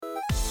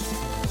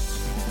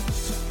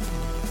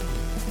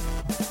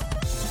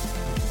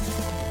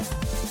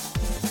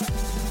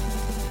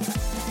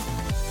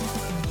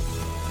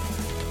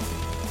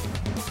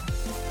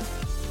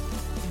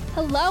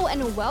Hello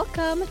and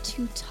welcome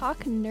to Talk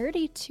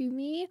Nerdy to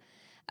Me,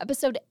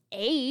 episode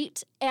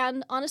 8.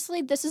 And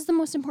honestly, this is the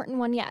most important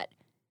one yet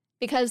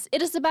because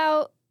it is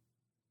about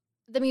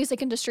the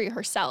music industry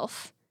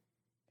herself,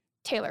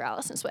 Taylor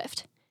Allison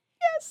Swift.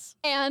 Yes.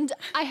 And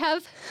I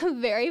have a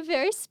very,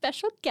 very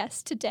special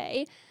guest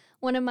today,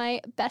 one of my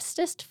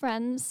bestest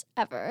friends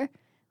ever.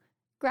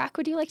 Grack,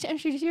 would you like to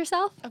introduce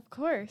yourself? Of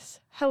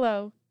course.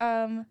 Hello.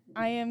 I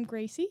am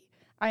Gracie.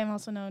 I am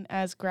also known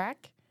as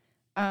Grack.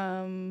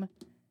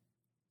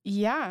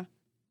 Yeah.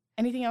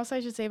 Anything else I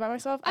should say about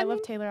myself? I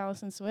love Taylor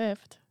Allison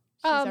Swift.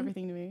 She's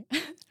everything to me.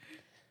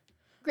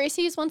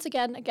 Gracie is once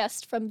again a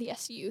guest from the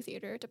SU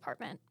Theater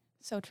Department.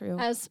 So true.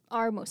 As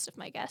are most of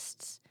my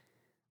guests.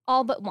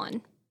 All but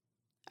one.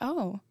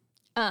 Oh.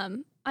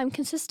 I'm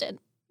consistent.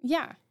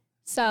 Yeah.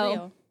 So,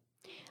 Real.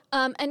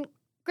 And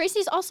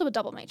Gracie's also a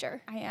double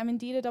major. I am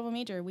indeed a double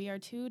major. We are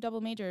two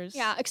double majors.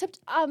 Yeah, except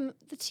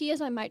the T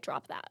is I might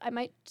drop that. I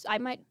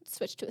might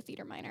switch to a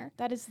theater minor.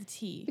 That is the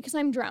T. Because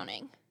I'm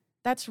drowning.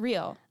 That's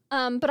real.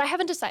 But I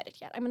haven't decided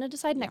yet. I'm going to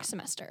decide next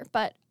semester.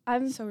 But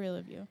I'm... So real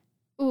of you.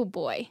 Ooh,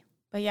 boy.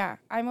 But yeah,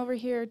 I'm over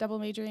here double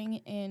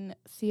majoring in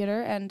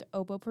theater and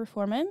oboe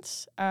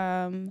performance.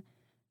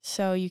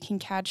 So you can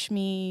catch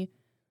me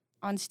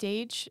on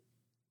stage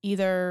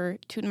either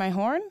tooting my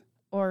horn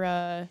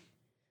or,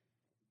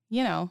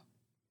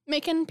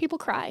 making people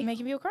cry.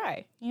 making people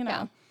cry,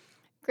 Yeah.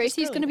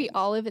 Gracie's going to be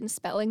Olive in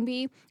Spelling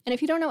Bee. And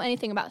if you don't know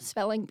anything about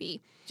Spelling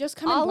Bee, Just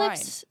come in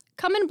blind.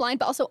 Come in blind,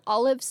 but also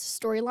Olive's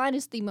storyline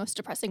is the most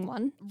depressing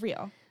one.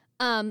 Real.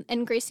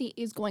 And Gracie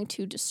is going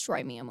to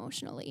destroy me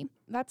emotionally.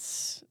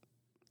 That's,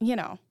 And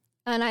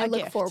I a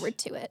look gift. forward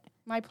to it.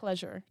 my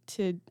pleasure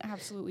to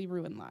absolutely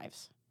ruin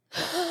lives.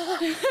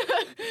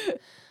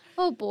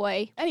 Oh,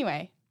 boy.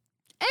 Anyway.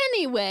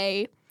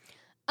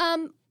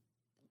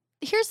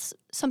 Here's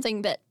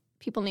something that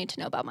people need to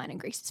know about mine and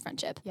Gracie's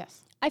friendship.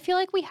 Yes. I feel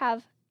like we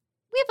have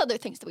other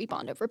things that we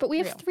bond over, but we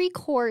have Real. 3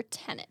 core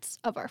tenets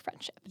of our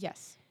friendship.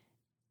 Yes.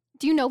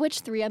 Do you know which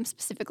 3 I'm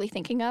specifically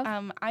thinking of?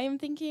 I am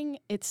thinking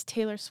it's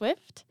Taylor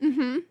Swift.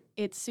 Mm-hmm.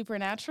 It's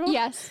Supernatural.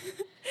 Yes.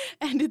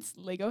 And it's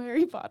Lego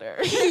Harry Potter.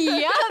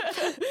 Yep.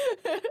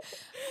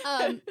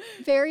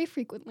 Very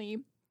frequently,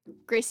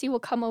 Gracie will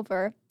come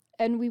over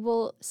and we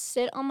will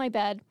sit on my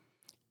bed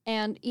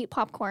and eat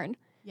popcorn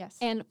Yes.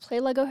 and play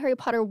Lego Harry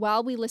Potter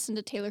while we listen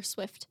to Taylor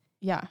Swift.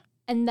 Yeah.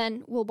 And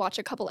then we'll watch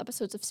a couple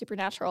episodes of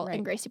Supernatural Right.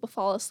 and Gracie will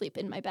fall asleep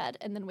in my bed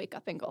and then wake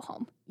up and go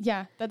home.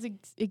 Yeah, that's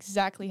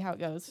exactly how it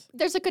goes.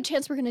 There's a good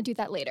chance we're going to do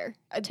that later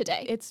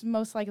today. It's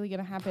most likely going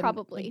to happen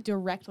Probably.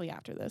 directly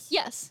after this.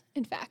 Yes,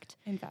 in fact.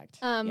 In fact.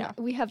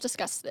 We have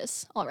discussed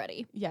this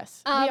already.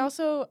 Yes. Um, we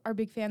also are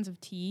big fans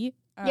of tea.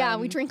 Yeah,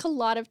 we drink a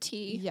lot of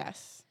tea.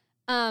 Yes.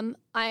 I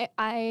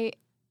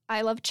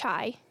love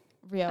chai.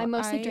 Real. I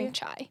mostly drink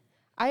chai.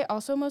 I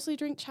also mostly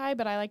drink chai,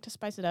 but I like to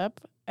spice it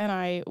up, and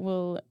I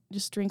will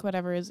just drink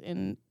whatever is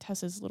in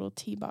Tessa's little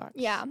tea box.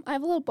 Yeah, I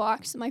have a little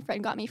box that my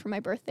friend got me for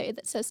my birthday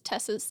that says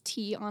Tessa's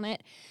tea on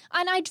it.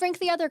 And I drink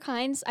the other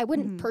kinds. I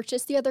wouldn't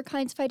purchase the other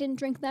kinds if I didn't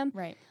drink them.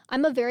 Right.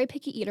 I'm a very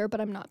picky eater, but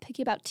I'm not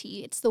picky about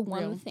tea. It's the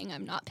one Real. thing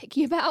I'm not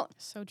picky about.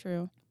 So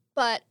true.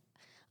 But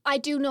I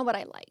do know what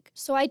I like.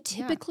 So I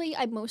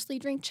mostly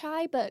drink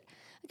chai, but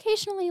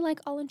occasionally,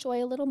 I'll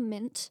enjoy a little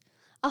mint.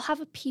 I'll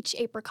have a peach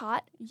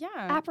apricot.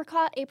 Yeah.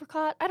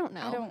 Apricot, I don't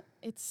know.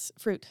 It's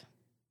fruit.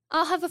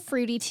 I'll have a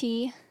fruity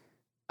tea.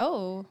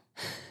 Oh.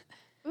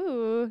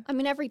 Ooh. I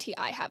mean, every tea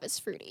I have is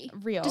fruity.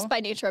 Real. Just by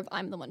nature of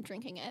I'm the one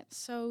drinking it.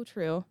 So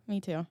true. Me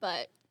too.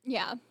 But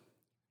yeah,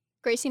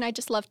 Gracie and I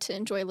just love to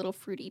enjoy a little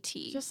fruity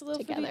tea Just a little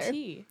together. fruity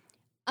tea.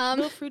 A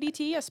little fruity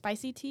tea, a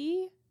spicy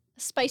tea.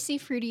 Spicy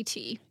fruity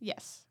tea.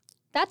 Yes.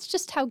 That's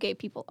just how gay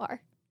people are.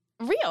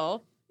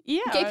 Real.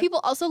 Yeah. Gay people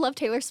also love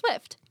Taylor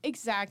Swift.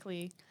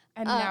 Exactly.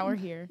 And now we're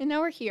here. And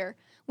now we're here.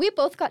 We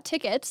both got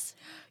tickets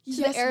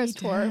to the Eras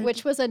Tour, did.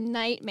 which was a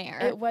nightmare.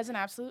 It was an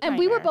absolute and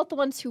nightmare. we were both the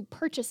ones who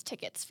purchased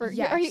tickets for.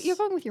 Yes. You're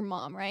going with your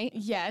mom, right?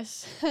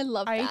 Yes. I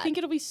love that. I think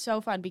it'll be so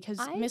fun because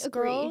I Miss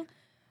agree. Girl,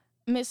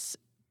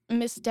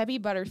 Miss Debbie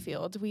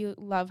Butterfield, we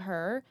love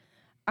her.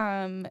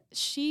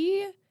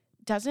 She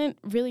doesn't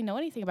really know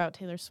anything about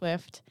Taylor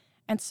Swift,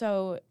 and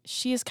so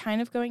she is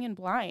kind of going in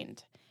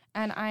blind.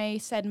 And I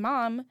said,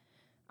 Mom,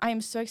 I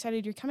am so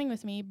excited you're coming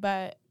with me,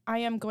 but I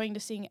am going to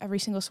sing every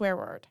single swear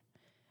word.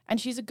 And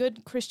she's a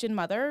good Christian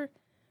mother,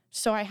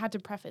 so I had to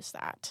preface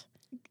that.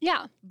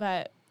 Yeah.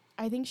 But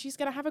I think she's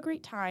going to have a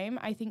great time.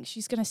 I think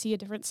she's going to see a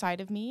different side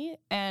of me,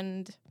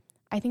 and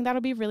I think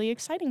that'll be really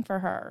exciting for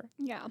her.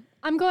 Yeah.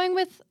 I'm going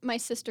with my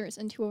sisters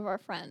and 2 of our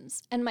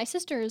friends. And my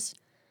sisters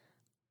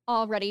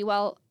already,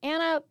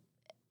 Anna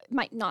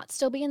might not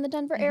still be in the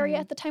Denver area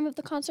at the time of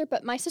the concert,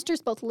 but my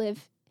sisters both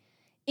live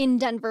in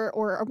Denver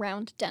or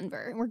around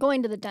Denver. And we're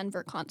going to the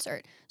Denver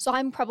concert. So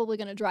I'm probably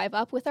going to drive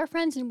up with our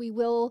friends and we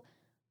will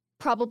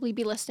probably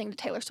be listening to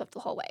Taylor Swift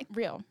the whole way.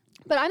 Real.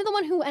 But I'm the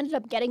one who ended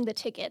up getting the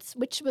tickets,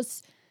 which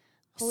was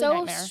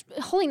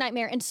holy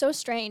nightmare and so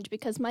strange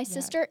because my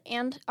sister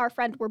and our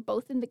friend were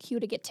both in the queue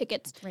to get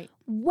tickets Right.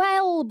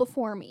 well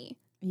before me.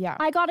 Yeah.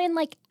 I got in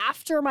like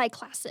after my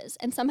classes,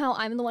 and somehow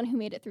I'm the one who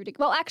made it through to.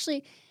 Well,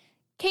 actually,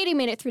 Katie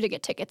made it through to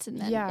get tickets, and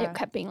then it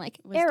kept being like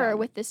was error dumb.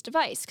 with this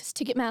device because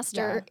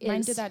Ticketmaster is.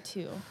 Mine did that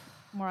too.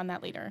 More on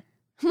that later.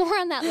 More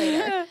on that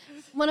later.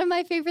 One of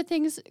my favorite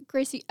things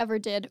Gracie ever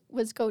did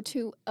was go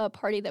to a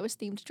party that was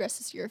themed dressed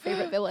as your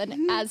favorite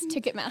villain as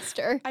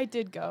Ticketmaster. I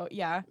did go,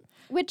 yeah.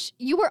 Which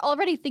you were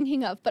already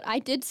thinking of, but I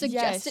did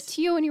suggest it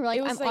to you, and you were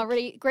like, I'm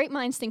already, great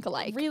minds think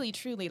alike. Really,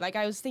 truly. Like,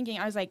 I was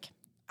like,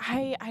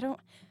 I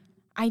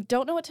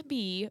don't know what to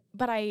be,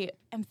 but I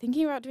am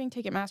thinking about doing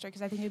Ticketmaster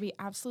because I think it'd be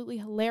absolutely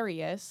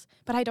hilarious,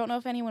 but I don't know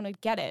if anyone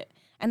would get it.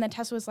 And then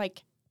Tessa was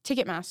like,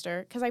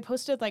 Ticketmaster, because I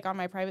posted like on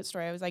my private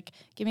story, I was like,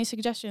 give me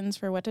suggestions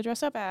for what to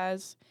dress up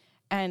as,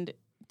 and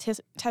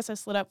Tessa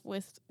slid up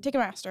with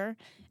Ticketmaster,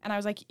 and I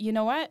was like, you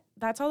know what?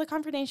 That's all the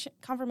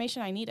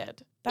confirmation I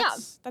needed.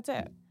 That's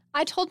it.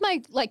 I told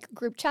my like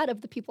group chat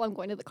of the people I'm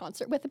going to the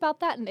concert with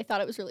about that, and they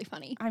thought it was really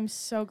funny. I'm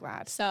so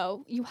glad.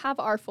 So you have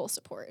our full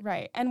support.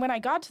 Right. And when I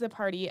got to the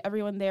party,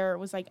 everyone there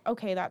was like,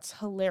 okay, that's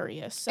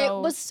hilarious. So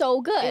it was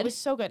so good. It was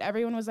so good.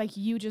 Everyone was like,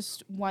 you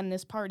just won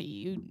this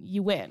party.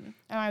 You win.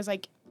 And I was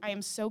like, I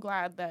am so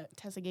glad that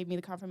Tessa gave me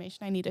the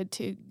confirmation I needed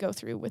to go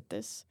through with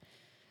this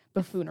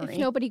buffoonery. If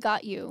nobody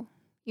got you,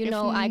 I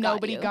got you.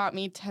 Nobody got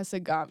me, Tessa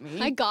got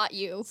me. I got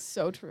you.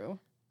 So true.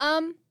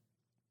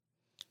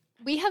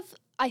 We have,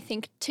 I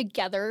think,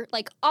 together,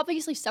 like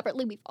obviously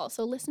separately, we've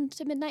also listened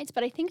to Midnights,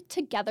 but I think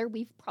together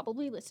we've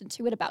probably listened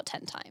to it about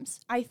 10 times.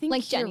 I think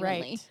like you're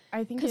genuinely. right.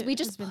 I think because we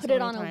just put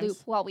it on a loop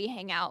while we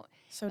hang out.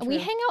 So and true. we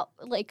hang out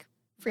like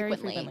Very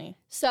frequently.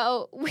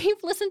 So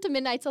we've listened to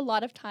Midnights a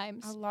lot of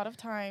times. A lot of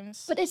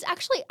times. But it's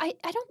actually,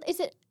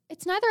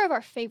 it's neither of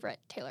our favorite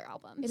Taylor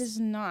albums. It is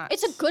not.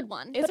 It's a good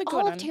one. It's but a good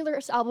all one. of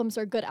Taylor's albums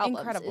are good albums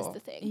Incredible. is the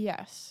thing.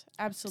 Yes,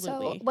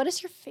 absolutely. So what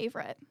is your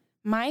favorite?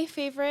 My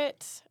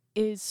favorite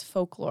is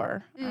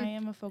Folklore. I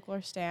am a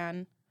Folklore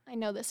stan. I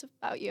know this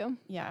about you.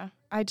 Yeah.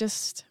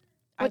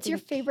 What's your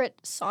favorite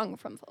song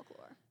from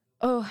Folklore?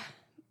 Oh,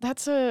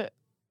 that's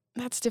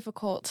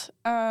difficult.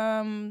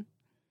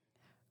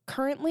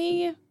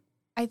 Currently,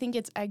 I think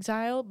it's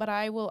Exile, but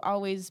I will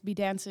always be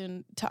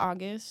dancing to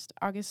August.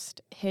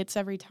 August hits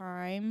every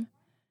time.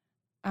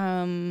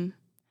 But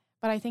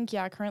I think,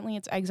 currently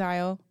it's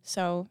Exile,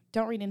 so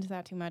don't read into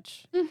that too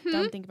much. Mm-hmm.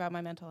 Don't think about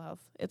my mental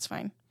health. It's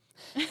fine.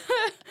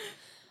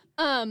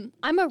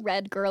 I'm a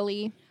Red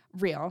girly.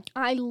 Real.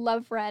 I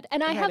love Red.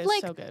 And I Red have is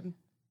like, so good.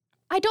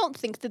 I don't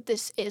think that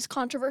this is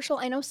controversial.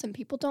 I know some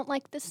people don't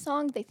like this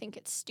song. They think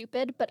it's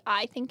stupid, but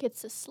I think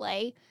it's a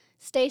slay.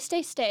 Stay,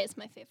 Stay, Stay is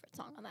my favorite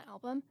song on that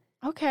album.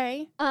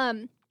 Okay.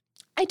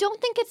 I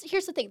don't think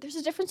here's the thing. There's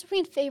a difference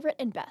between favorite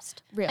and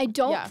best. Real. I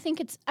think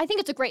it's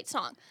a great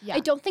song. Yeah.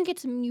 I don't think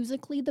it's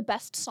musically the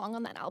best song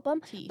on that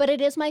album, Tea. but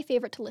it is my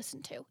favorite to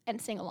listen to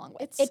and sing along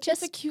with.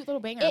 It's a cute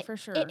little banger for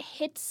sure. It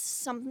hits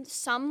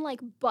some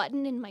like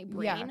button in my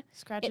brain. Yeah.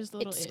 Scratches the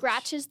little it itch.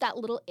 scratches that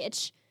little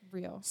itch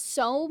Real.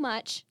 so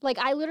much. Like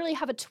I literally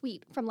have a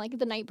tweet from like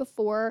the night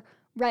before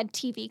Red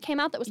TV came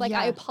out that was like,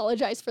 I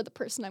apologize for the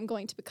person I'm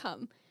going to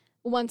become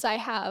once I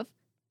have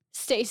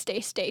Stay,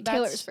 Stay, Stay,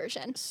 Taylor's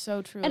version.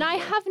 So true. And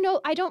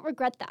I don't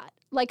regret that.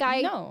 Like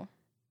I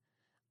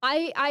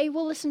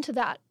will listen to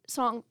that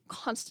song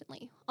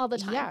constantly, all the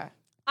time. Yeah.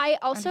 I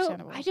also,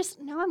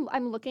 Understandable.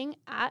 I'm looking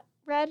at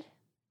Red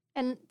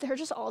and they're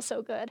just all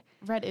so good.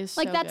 Red is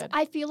Like so that's, good.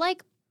 I feel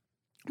like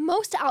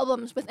most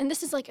albums and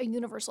this is like a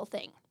universal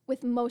thing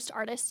with most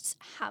artists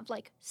have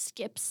like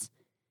skips.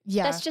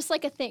 Yeah. That's just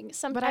like a thing.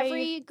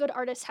 Every good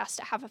artist has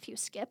to have a few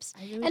skips.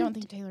 I really don't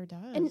think Taylor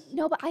does. And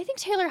no, but I think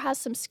Taylor has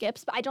some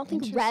skips, but I don't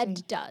think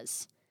Red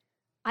does.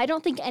 I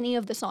don't think any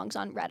of the songs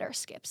on Red are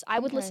skips. I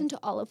would listen to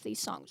all of these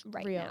songs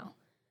right now.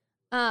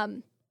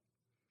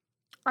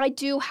 I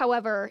do,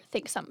 however,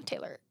 think some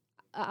Taylor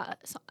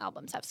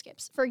albums have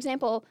skips. For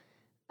example,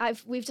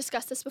 we've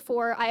discussed this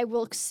before.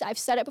 I've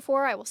said it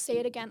before. I will say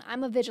it again.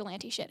 I'm a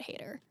Vigilante shit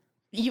hater.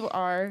 You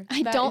are.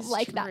 I don't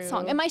like that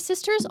song. And my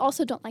sisters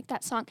also don't like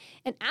that song.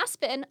 And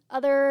Aspen,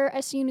 other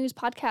SU News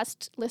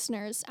podcast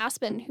listeners,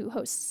 Aspen, who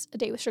hosts A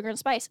Day with Sugar and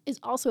Spice, is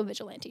also a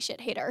Vigilante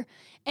shit hater.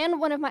 And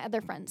one of my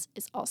other friends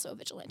is also a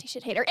Vigilante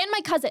shit hater. And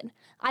my cousin.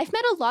 I've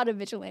met a lot of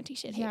Vigilante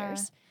shit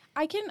haters.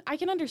 I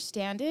can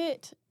understand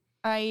it.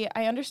 I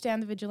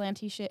understand the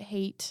Vigilante shit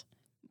hate.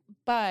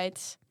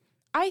 But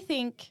I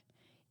think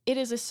it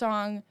is a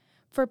song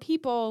for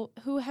people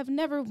who have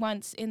never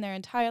once in their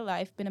entire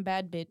life been a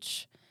bad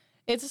bitch.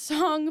 It's a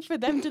song for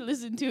them to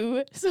listen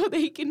to so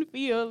they can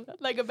feel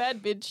like a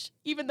bad bitch,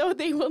 even though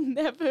they will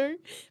never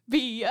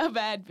be a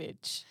bad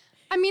bitch.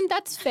 I mean,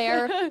 that's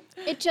fair.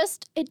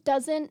 It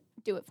doesn't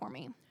do it for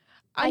me.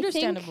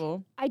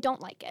 Understandable. I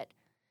don't like it.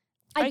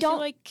 I feel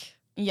like,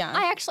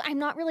 I'm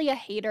not really a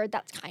hater.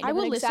 That's kind of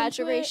an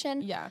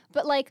exaggeration. Yeah.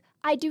 But like,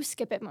 I do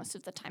skip it most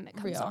of the time it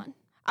comes on.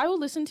 I will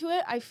listen to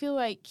it. I feel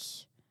like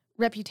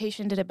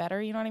Reputation did it better,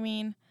 you know what I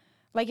mean?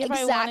 Like if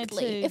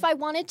if I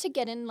wanted to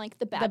get in like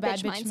the bad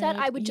bitch mindset,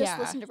 I would just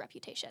listen to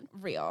Reputation.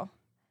 Real.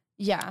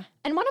 Yeah.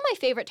 And one of my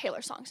favorite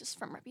Taylor songs is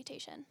from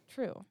Reputation.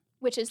 True.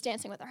 which is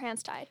Dancing with Our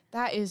Hands Tied.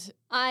 That's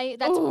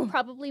That's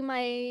probably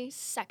my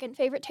second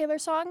favorite Taylor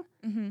song.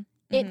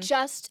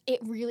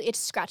 It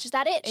scratches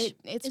that itch.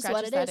 It is scratches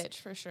what it that is.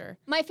 itch for sure.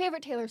 My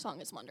favorite Taylor song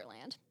is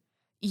Wonderland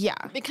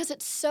Yeah. because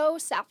it's so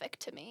sapphic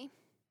to me.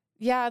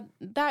 Yeah,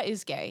 that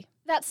is gay.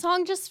 That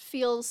song just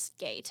feels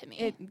gay to me.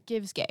 It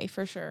gives gay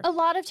for sure. A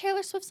lot of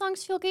Taylor Swift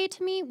songs feel gay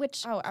to me,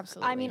 which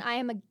Absolutely. I mean, I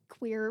am a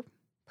queer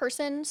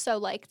person, so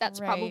like that's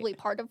Right. probably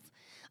part of.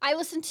 I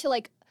listen to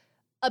like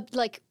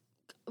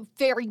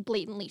very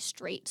blatantly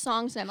straight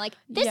songs, and I'm like,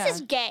 this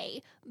is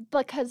gay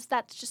because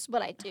that's just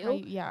what I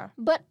do.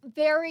 But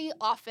very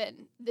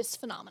often, this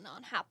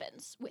phenomenon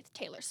happens with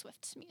Taylor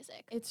Swift's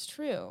music. It's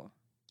true.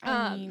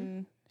 I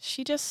mean,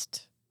 she's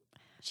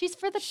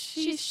for the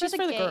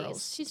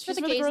girls. She's for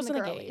the gays and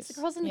the girlies. The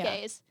girls and the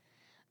gays.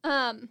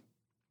 I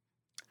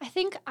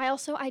think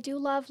I do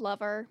love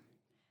Lover.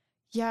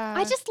 Yeah.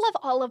 I just love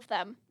all of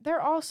them.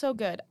 They're all so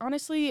good.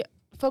 Honestly,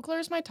 Folklore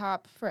is my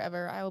top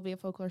forever. I will be a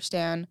Folklore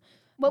stan.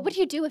 What would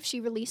you do if she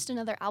released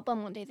another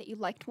album one day that you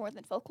liked more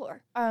than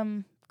Folklore?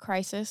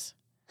 Crisis.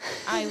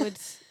 I would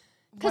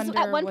because wonder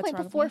at one what's point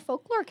wrong with before me.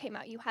 Folklore came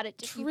out, you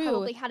True.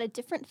 probably had a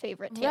different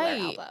favorite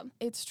Taylor album.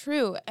 It's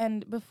true.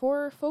 And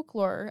before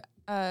Folklore,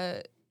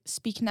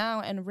 Speak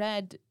Now and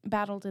Red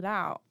battled it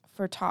out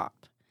for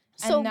top.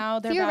 So and now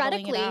they're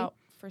battling it theoretically, out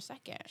for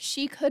second.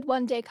 She could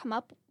one day come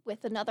up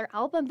with another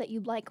album that you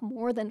like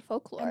more than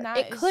Folklore. And that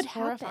it could is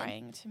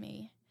horrifying happen. to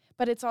me.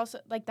 But it's also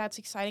like that's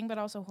exciting, but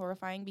also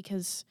horrifying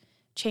because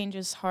change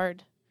is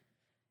hard.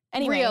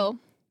 Anyway, Real.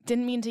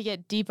 Didn't mean to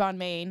get deep on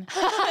Maine.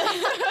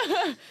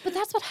 But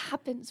that's what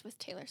happens with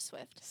Taylor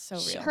Swift. So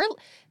real.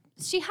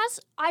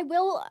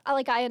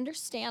 I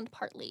understand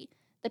partly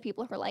the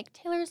people who are like,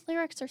 Taylor's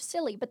lyrics are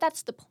silly, but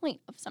that's the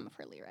point of some of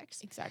her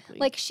lyrics. Exactly.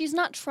 Like, she's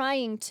not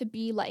trying to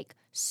be, like,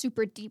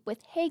 super deep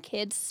with, hey,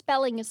 kids,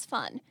 spelling is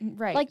fun.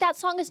 Right. Like, that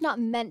song is not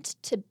meant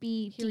to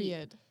be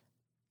Period.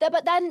 deep.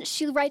 But then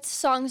she writes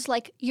songs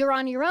like, You're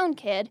on Your Own,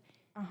 Kid,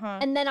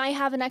 and then I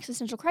have an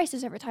existential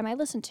crisis every time I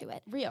listen to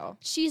it. Real.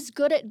 She's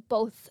good at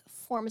both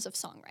forms of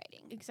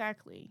songwriting.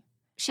 Exactly.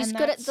 She's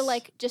good at the,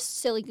 like, just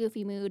silly,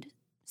 goofy mood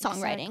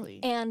songwriting Exactly.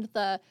 and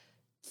the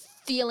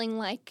feeling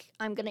like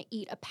I'm going to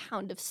eat a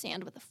pound of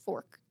sand with a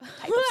fork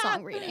type of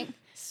song reading.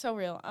 So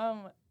real.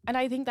 And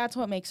I think that's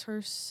what makes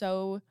her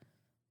so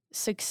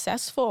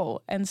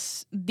successful in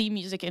the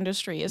music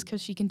industry is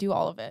because she can do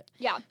all of it.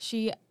 Yeah.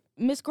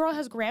 Miss Girl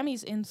has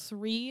Grammys in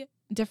 3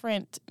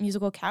 different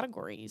musical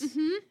categories.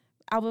 Mm-hmm.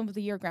 Album of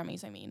the Year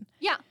Grammys, I mean.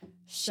 Yeah.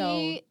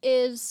 She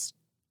is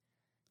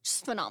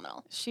just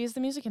phenomenal. She's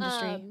the music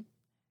industry.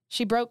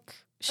 She broke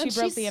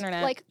the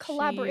internet. Like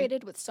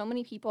collaborated with so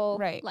many people.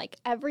 Right. Like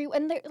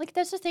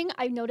there's a thing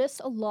I notice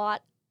a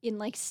lot in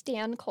like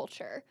stan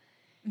culture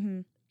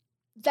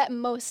that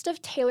most of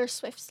Taylor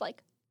Swift's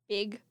like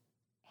big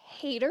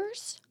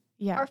haters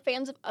are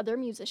fans of other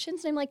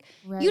musicians. And I'm like,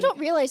 you don't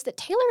realize that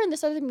Taylor and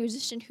this other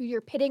musician who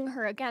you're pitting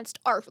her against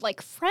are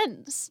like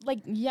friends. Like,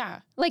 yeah.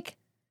 Like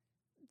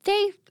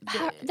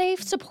they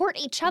support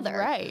each other.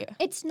 Right.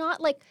 It's not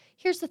like,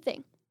 here's the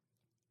thing.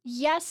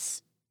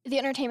 Yes, the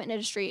entertainment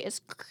industry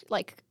is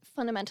like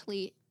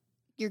fundamentally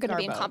you're going to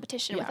be in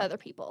competition with other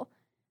people.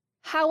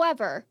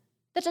 However,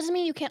 that doesn't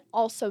mean you can't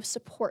also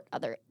support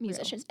other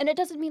musicians. And it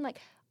doesn't mean like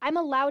I'm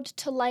allowed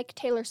to like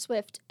Taylor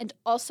Swift and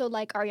also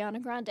like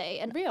Ariana Grande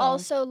and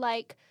also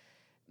like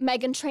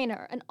Meghan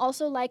Trainor and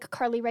also like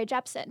Carly Rae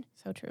Jepsen.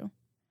 So true.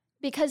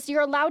 Because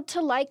you're allowed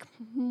to like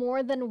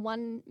more than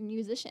one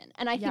musician.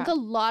 And I think a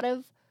lot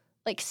of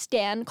like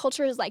stan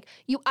culture is like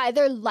you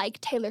either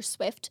like Taylor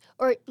Swift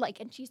or like,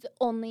 and she's the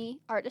only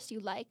artist you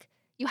like.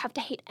 You have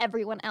to hate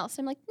everyone else.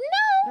 I'm like,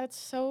 no. That's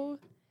so.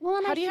 Well,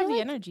 and how I do you feel have the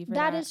like energy for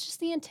that? That is just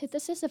the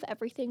antithesis of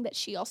everything that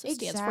she also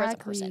stands for as a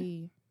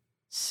person.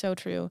 So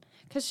true.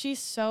 Because she's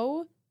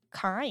so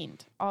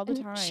kind all the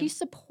time. She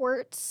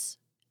supports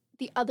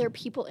the other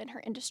people in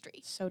her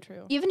industry. So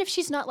true. Even if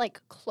she's not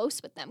like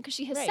close with them, because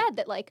she has said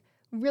that like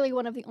really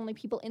one of the only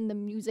people in the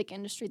music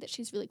industry that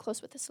she's really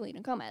close with is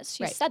Selena Gomez.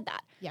 She said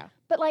that. Yeah.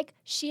 But like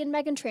she and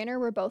Meghan Trainor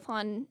were both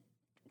on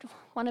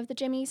one of the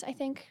Jimmys, I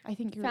think.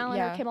 you're Fallon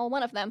or Kimmel,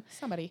 one of them.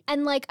 Somebody.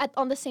 And like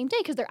on the same day,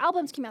 because their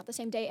albums came out the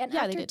same day. And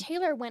Yeah, after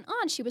Taylor went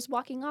on, she was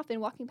walking off and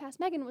walking past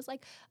Meghan and was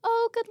like,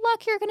 oh, good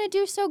luck, you're going to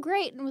do so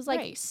great. And was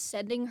like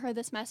sending her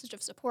this message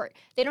of support.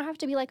 They don't have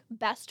to be like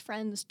best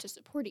friends to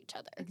support each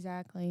other.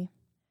 Exactly.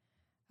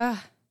 I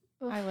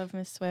love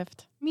Miss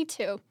Swift. Me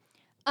too.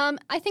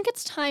 I think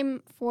it's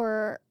time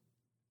for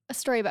a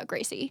story about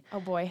Gracie.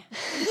 Oh boy.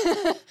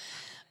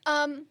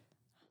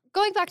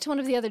 Going back to one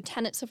of the other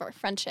tenets of our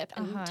friendship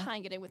and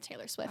tying it in with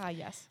Taylor Swift.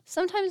 Yes.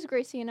 Sometimes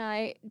Gracie and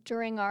I,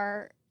 during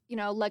our,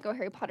 Lego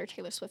Harry Potter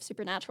Taylor Swift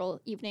Supernatural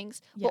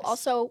evenings, will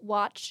also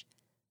watch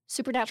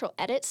Supernatural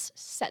edits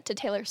set to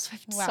Taylor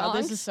Swift songs. Wow,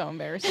 this is so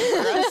embarrassing for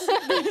us.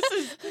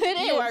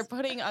 You are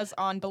putting us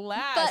on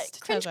blast. But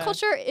cringe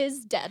culture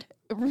is dead.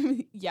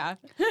 Yeah.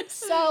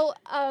 So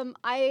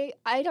I'd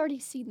already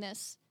seen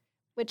this,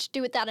 which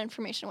do with that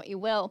information what you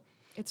will.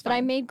 It's fine. But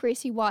I made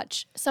Gracie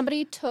watch.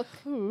 Somebody took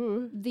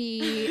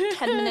the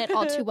 10-minute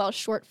All Too Well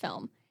short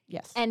film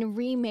Yes. and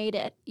remade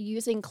it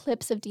using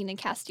clips of Dean and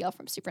Castiel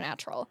from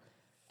Supernatural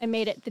and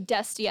made it the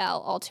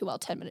Destiel All Too Well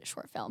 10-minute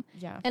short film.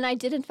 Yeah. And I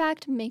did, in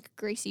fact, make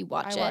Gracie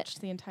watch it. I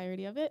watched the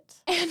entirety of it.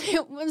 And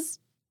it was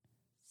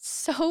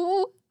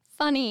so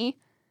funny.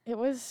 It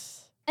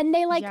was... And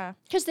they, like, yeah.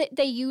 because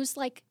they use,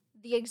 like,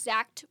 the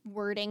exact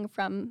wording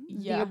from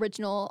the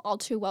original All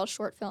Too Well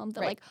short film. The,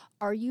 like,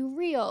 are you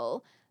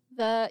real?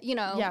 The, you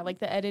know. Yeah, like,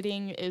 the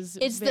editing is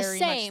very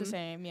much the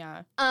same,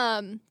 yeah.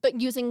 But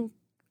using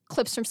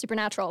clips from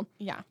Supernatural.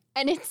 Yeah.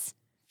 And it's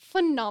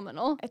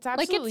phenomenal. It's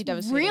absolutely like, it's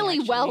devastating, really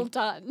actually. well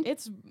done.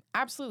 It's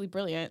absolutely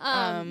brilliant.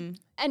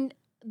 And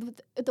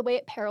the way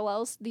it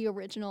parallels the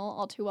original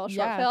All Too Well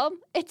short Yeah. film,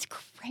 it's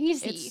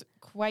crazy. It's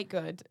quite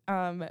good.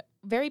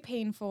 Very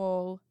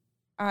painful.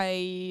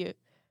 I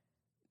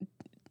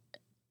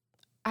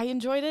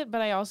enjoyed it,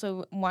 but I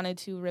also wanted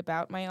to rip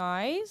out my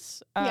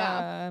eyes.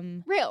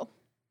 Real.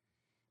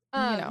 You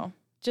know,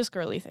 just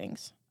girly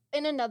things.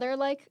 In another,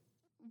 like,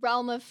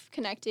 realm of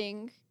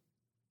connecting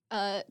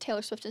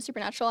Taylor Swift and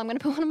Supernatural, I'm going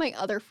to put one of my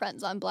other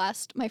friends on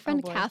blast. My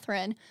friend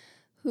Catherine,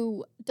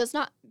 who does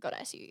not go to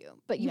SUU,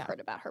 but you've heard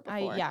about her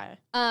before.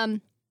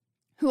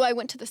 Who I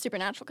went to the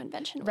Supernatural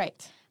convention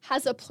with,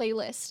 has a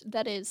playlist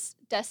that is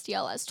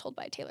Destiel as told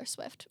by Taylor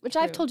Swift, which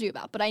I've told you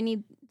about, but I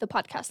need the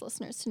podcast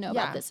listeners to know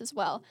about this as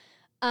well.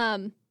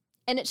 And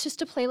it's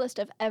just a playlist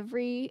of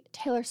every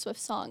Taylor Swift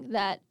song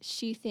that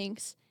she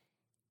thinks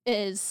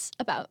is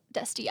about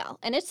Destiel.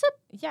 And it's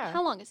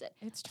how long is it?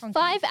 It's chunky.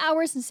 5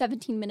 hours and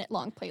 17-minute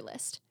long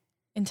playlist.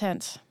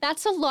 Intense.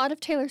 That's a lot of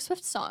Taylor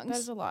Swift songs. That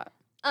is a lot.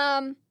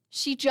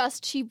 She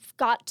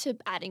got to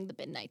adding the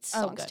Midnight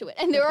songs to it.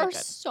 And there are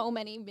so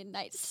many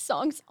Midnight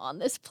songs on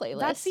this playlist.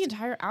 That's the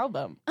entire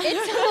album.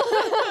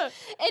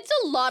 It's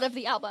a lot of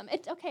the album.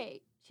 It's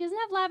okay. She doesn't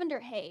have Lavender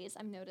Haze,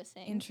 I'm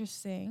noticing.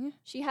 Interesting.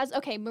 She has,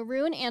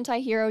 Maroon,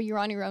 Anti-Hero, You're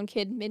on Your Own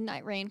Kid,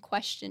 Midnight Rain,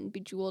 Question,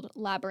 Bejeweled,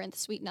 Labyrinth,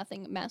 Sweet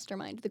Nothing,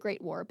 Mastermind, The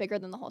Great War, Bigger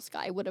Than the Whole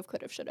Sky, Would've,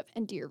 Could've, Should've,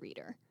 and Dear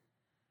Reader.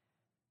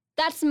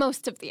 That's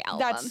most of the album.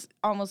 That's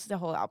almost the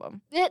whole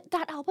album.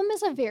 That album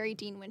is a very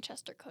Dean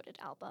Winchester-coded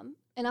album,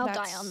 and I'll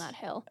die on that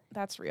hill.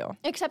 That's real.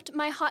 Except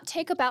my hot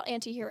take about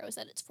Anti-Hero is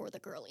that it's for the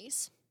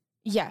girlies.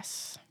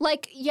 Yes.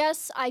 Like,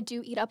 yes, I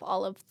do eat up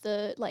all of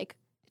the, like,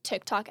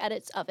 TikTok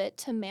edits of it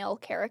to male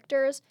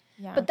characters.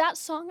 Yeah. But that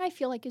song, I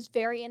feel like, is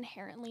very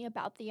inherently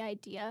about the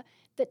idea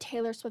that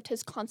Taylor Swift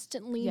has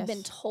constantly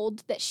been told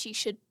that she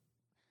should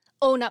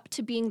own up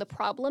to being the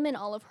problem in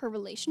all of her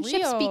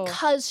relationships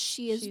because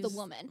she's the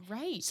woman.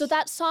 Right. So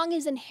that song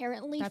is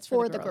inherently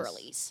for the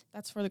girlies.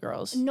 That's for the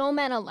girls. No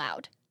men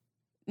allowed.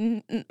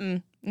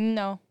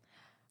 No.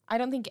 I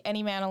don't think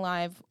any man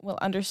alive will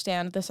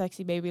understand the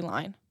sexy baby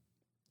line.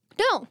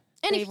 No.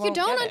 And They if you won't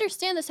don't get it.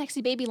 understand the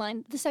sexy baby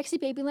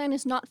line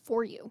is not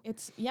for you.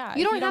 It's, You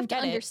if don't have to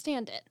get it-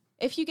 understand it.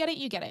 If you get it,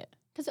 you get it.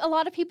 Because a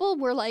lot of people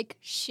were, like,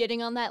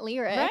 shitting on that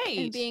lyric and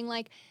Right. being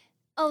like,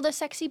 oh, the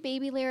sexy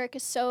baby lyric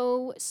is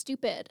so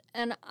stupid.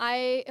 And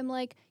I am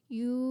like,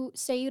 you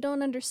say you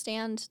don't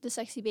understand the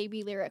sexy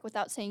baby lyric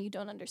without saying you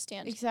don't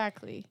understand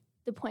Exactly.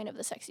 the point of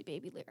the sexy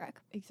baby lyric.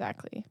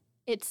 Exactly.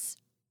 It's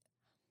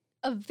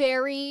a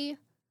very...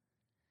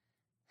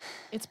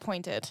 It's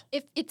pointed.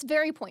 It's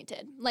very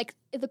pointed. Like,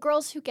 the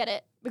girls who get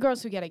it, The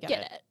girls who get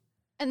it.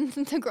 And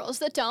the girls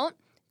that don't.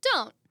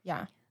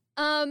 Yeah.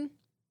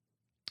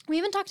 We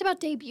even talked about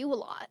Debut a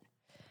lot.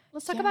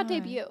 Let's talk about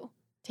Debut.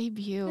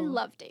 Debut. I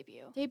love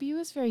Debut. Debut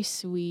is very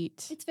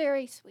sweet. It's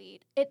very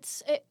sweet.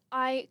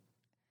 The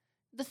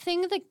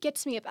thing that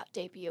gets me about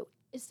Debut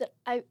is that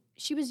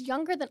she was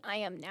younger than I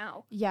am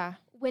now Yeah.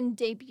 when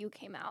Debut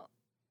came out,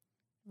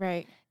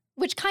 Right.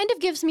 which kind of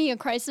gives me a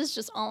crisis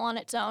just all on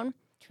its own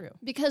True.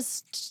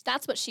 because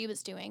that's what she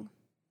was doing.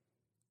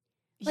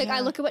 Like, Yeah. I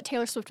look at what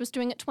Taylor Swift was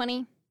doing at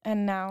 20,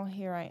 And now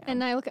here I am.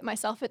 and I look at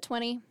myself at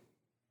 20.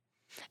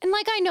 And,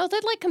 like, I know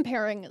that, like,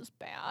 comparing is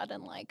bad,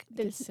 and, like, It's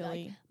there's,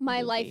 silly. like,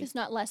 my life goofy. is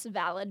not less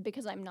valid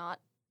because I'm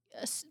not,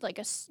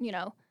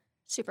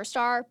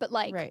 superstar, but,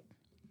 like, Right.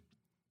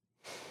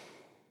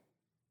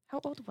 How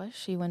old was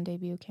she when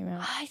Debut came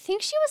out? I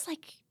think she was,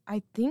 like,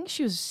 I think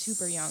she was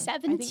super young. I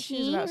think she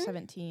was about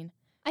 17.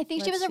 she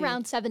was Let's see.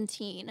 around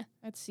 17.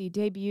 Let's see.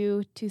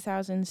 Debut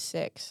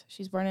 2006.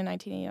 She's born in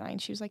 1989.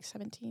 She was like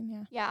 17,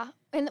 yeah. Yeah.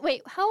 And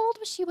wait, how old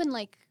was she when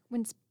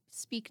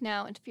Speak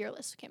Now and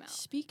Fearless came out?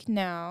 Speak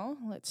Now.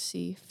 Let's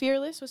see.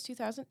 Fearless was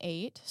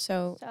 2008,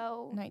 so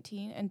So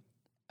 19.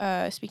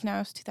 And Speak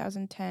Now is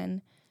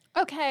 2010.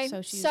 okay,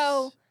 So she's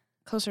so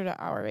closer to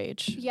our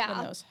age Yeah.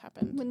 when those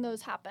happened. when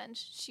those happened,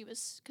 she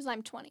was because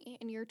I'm 20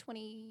 and you're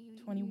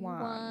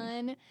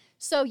 21.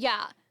 So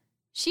yeah,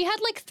 she had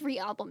like 3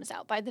 albums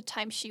out by the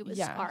time she was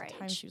yeah, our the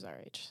time age. she was our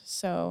age.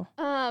 So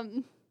Go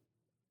go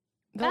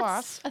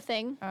that's off. a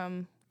thing.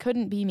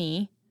 Couldn't be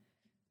me.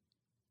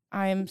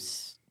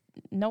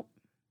 Nope.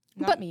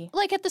 Not But me.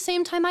 like at the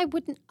same time,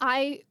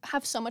 I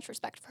have so much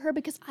respect for her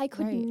because I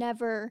could Right.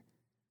 never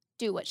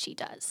do what she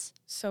does.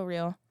 So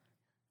real.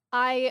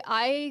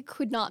 I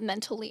could not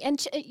mentally,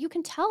 and you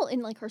can tell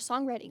in like her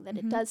songwriting that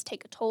it Mhm. does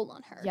take a toll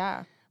on her.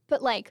 Yeah.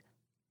 But like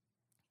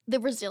the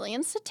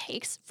resilience it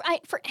takes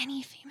for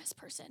any famous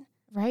person.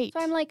 Right. So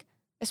I'm like,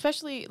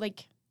 especially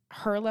like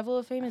her level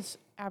of fame is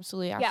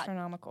absolutely Yeah.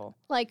 astronomical.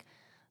 like,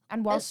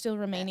 And while still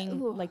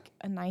remaining ooh. like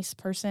a nice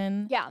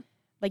person. yeah,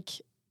 Like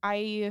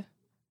I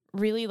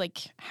really like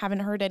haven't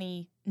heard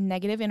any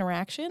negative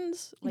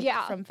interactions like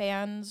Yeah. from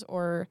fans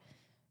or,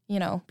 you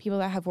know, people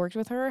that have worked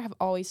with her have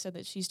always said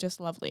that she's just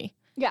lovely.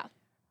 Yeah.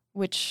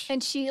 Which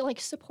and she like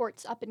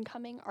supports up and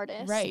coming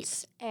artists,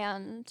 Right.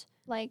 And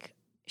like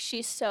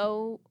she's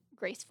so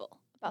graceful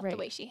about the Right.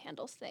 way she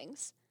handles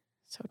things.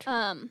 so true.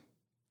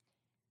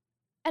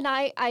 And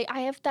I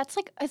have that's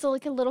like as a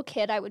little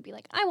kid I would be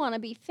like I want to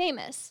be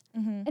famous,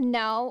 Mm-hmm. and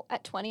now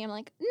at 20 I'm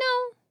like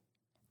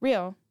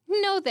Real.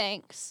 no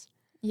thanks,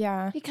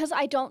 Yeah. because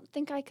I don't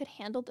think I could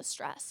handle the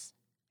stress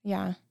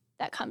Yeah.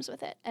 that comes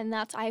with it. And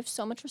that's I have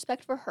so much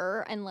respect for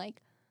her, and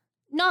like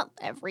not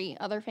every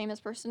other famous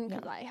person,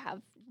 because I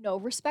have no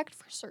respect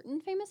for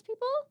certain famous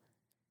people,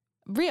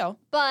 Real.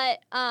 but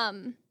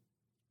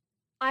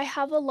I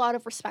have a lot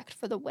of respect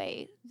for the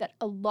way that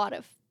a lot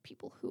of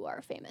people who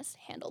are famous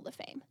handle the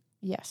fame.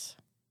 Yes.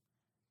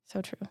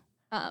 So true.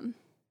 Um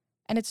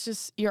And it's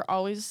just, you're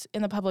always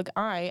in the public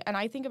eye. And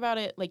I think about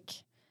it like,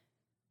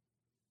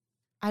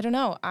 I don't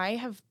know. I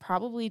have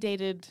probably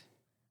dated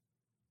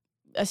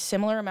a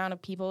similar amount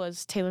of people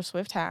as Taylor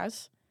Swift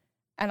has.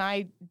 And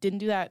I didn't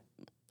do that.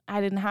 I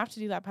didn't have to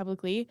do that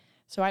publicly.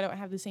 So I don't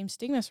have the same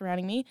stigma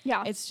surrounding me.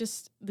 yeah. It's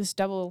just this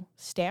double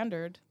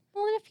standard.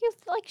 Well, and if you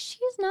like,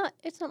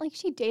 it's not like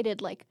she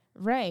dated like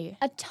Right.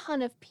 a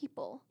ton of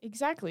people.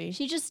 Exactly.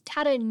 She just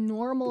had a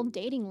normal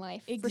dating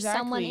life for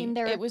someone in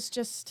there It was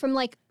just from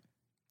like,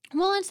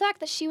 well, in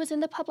fact that she was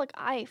in the public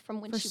eye from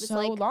when for she was so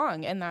like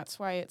long. And that's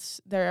why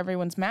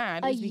everyone's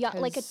mad. is like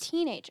a because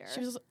teenager. She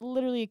was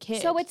literally a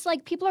kid. So it's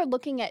like people are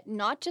looking at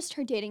not just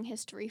her dating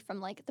history from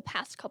like the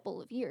past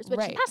couple of years, but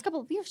the Right. past couple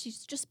of years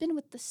she's just been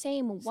with the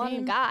same one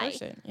Same guy.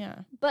 person. Yeah.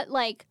 But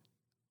like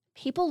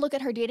people look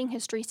at her dating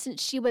history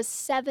since she was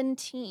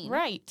 17.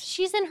 Right.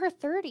 She's in her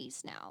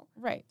 30s now.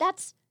 Right.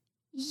 That's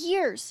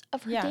years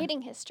of her Yeah.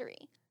 dating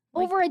history.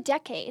 Like- Over a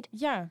decade.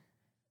 Yeah.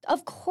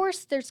 Of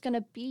course there's going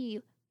to be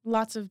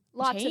Lots of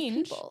change.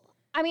 of people.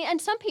 I mean, and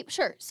some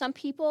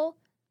people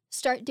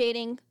start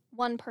dating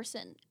one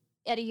person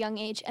at a young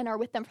age and are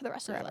with them for the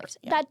rest of their Forever, lives.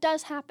 yeah. That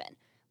does happen.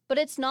 But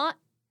it's not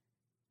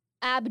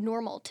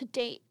abnormal to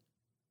date,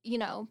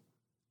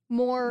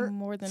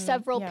 More than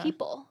several yeah.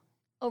 people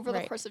over the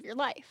Right. course of your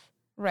life.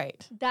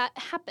 Right. That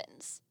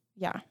happens.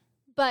 Yeah.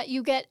 But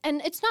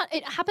and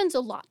it happens a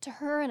lot to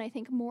her, and I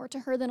think more to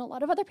her than a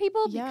lot of other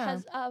people Yeah.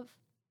 because of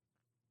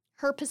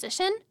her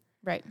position.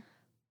 Right.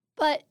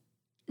 But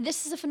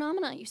this is a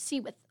phenomenon you see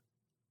with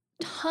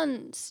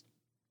tons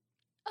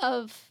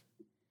of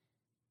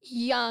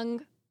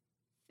young,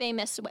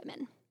 famous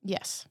women.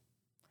 Yes.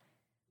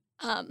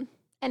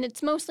 And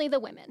it's mostly the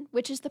women,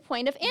 which is the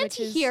point of Which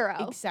is-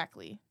 Anti-Hero.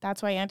 Exactly.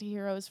 That's why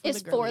Anti-Hero is for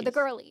Is the for the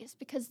girlies. girlies,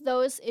 because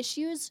those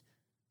issues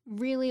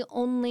really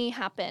only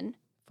happen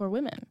For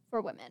women.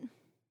 for women.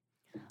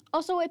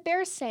 Also, it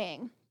bears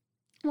saying,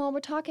 while we're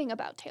talking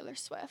about Taylor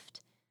Swift,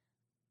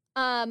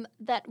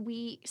 that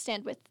we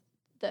stand with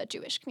the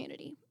Jewish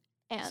community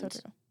So and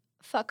true.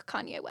 fuck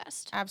Kanye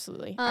West.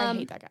 Absolutely. I Um,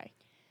 hate that guy.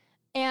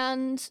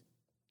 And,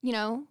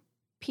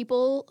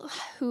 people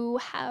who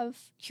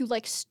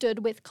like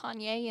stood with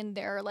Kanye in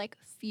their like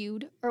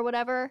feud or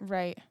whatever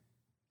Right.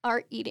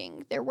 are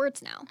eating their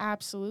words now.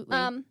 Absolutely.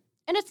 And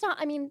it's not,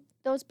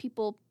 those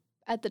people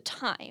at the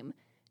time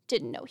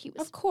didn't know he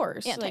was of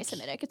course.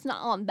 anti-Semitic. It's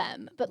not on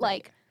them, but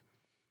Right. like,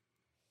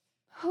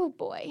 oh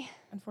boy,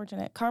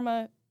 Unfortunate.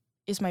 Karma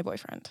is my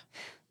boyfriend.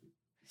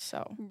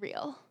 So,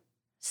 real.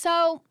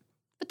 So,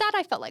 but that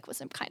I felt like was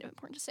kind of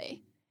important to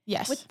say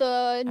yes. with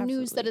the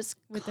news that absolutely. is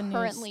With the news,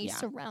 currently yeah.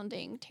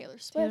 surrounding Taylor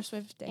Swift, Taylor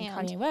Swift and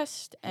and- Kanye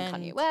West. and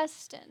Kanye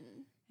West,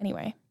 and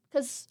Anyway.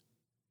 because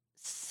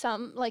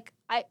some like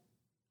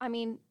I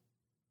mean,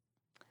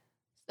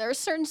 there are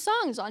certain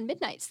songs on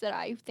Midnights that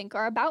I think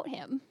are about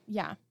him.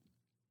 Yeah.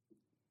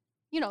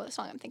 You know the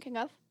song I'm thinking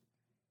of.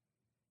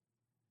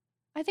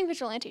 I think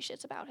Vigilante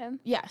shit's about him.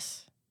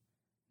 Yes.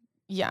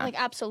 Yeah. Like,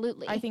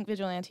 absolutely. I think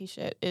vigilante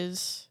shit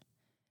is.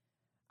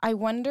 I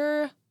want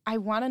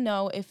to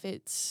know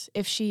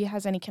if she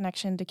has any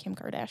connection to Kim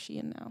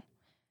Kardashian now.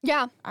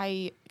 yeah,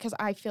 Because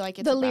I feel like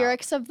it's the about-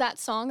 lyrics of that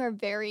song are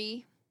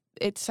very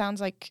It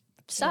sounds like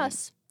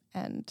sus.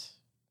 And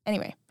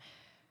anyway,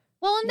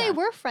 Well, and Yeah. they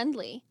were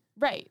friendly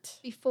right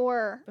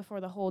before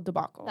before the whole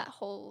debacle. that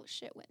whole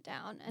shit went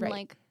down. And, Right.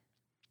 like,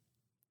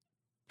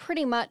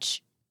 pretty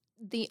much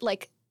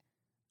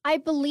I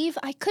believe,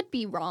 I could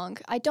be wrong.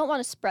 I don't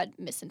want to spread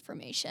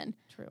misinformation.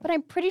 True. But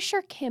I'm pretty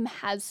sure Kim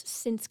has,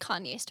 since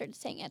Kanye started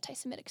saying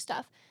anti-Semitic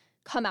stuff,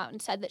 come out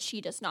and said that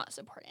she does not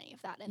support any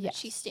of that and that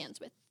she Yes. stands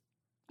with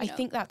I know,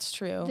 think that's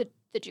true.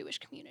 the Jewish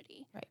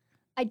community. Right.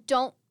 I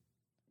don't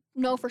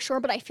know for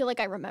sure, but I feel like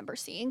I remember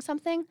seeing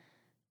something.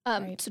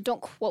 Right. So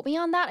don't quote me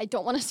on that. I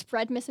don't want to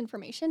spread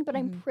misinformation, but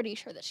I'm Mhm. pretty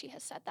sure that she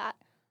has said that.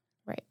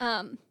 Right.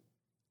 And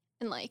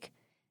like,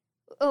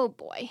 oh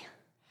boy.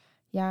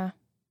 Yeah.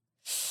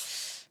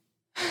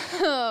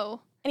 Oh.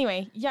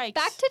 Anyway, yikes.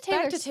 Back to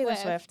Taylor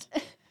Swift.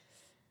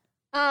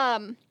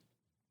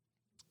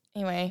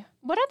 Anyway.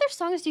 What other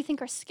songs do you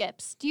think are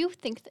skips? Do you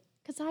think that,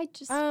 because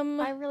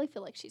I really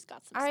feel like she's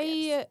got some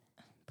skips.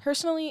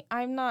 Personally,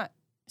 I'm not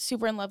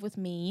super in love with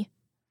Me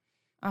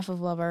off of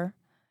Lover.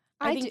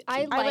 I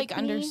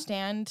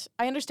understand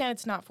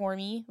it's not for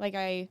me. Like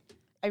I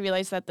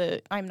realize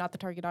that I'm not the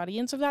target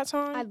audience of that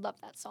song. I love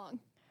that song,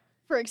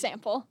 for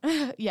example.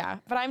 Yeah,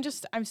 but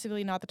I'm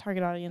simply not the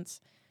target audience.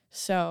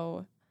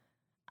 So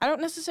I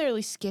don't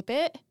necessarily skip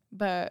it,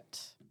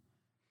 but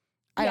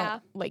I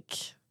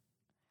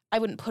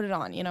wouldn't put it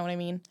on, you know what I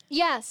mean?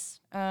 Yes.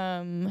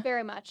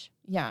 Very much.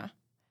 Yeah.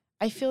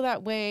 I feel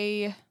that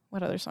way.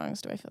 What other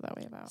songs do I feel that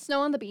way about?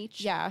 Snow on the Beach.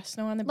 Yeah,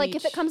 Snow on the Beach. Like,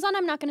 if it comes on,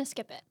 I'm not going to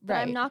skip it. But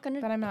right. I'm not going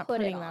to But I'm not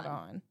putting that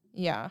on.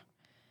 Yeah.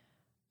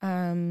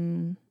 Let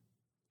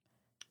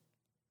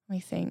me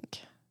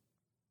think.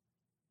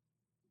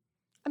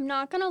 I'm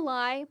not going to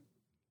lie.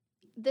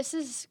 This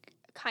is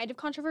kind of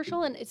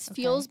controversial, and it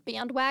feels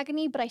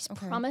bandwagony, but I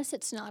promise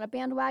it's not a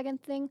bandwagon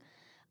thing.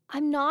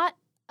 I'm not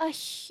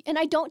and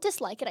I don't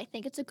dislike it. I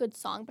think it's a good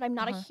song, but I'm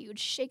not a huge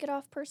Shake It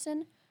Off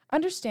person.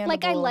 Understandable.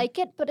 Like, I like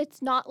it, but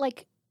it's not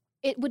like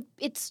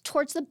it's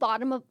towards the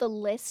bottom of the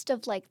list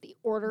of like the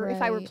order. Right.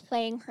 If I were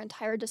playing her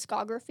entire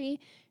discography,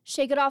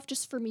 Shake It Off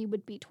just for me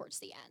would be towards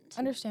the end.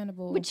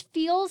 Understandable. Which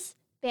feels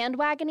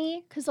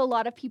bandwagony because a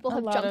lot of people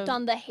have jumped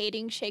on the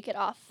hating Shake It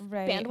Off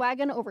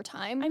bandwagon over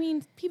time. I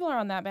mean, people are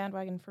on that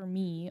bandwagon for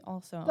me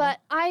also.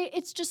 But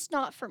it's just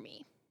not for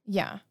me.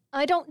 Yeah.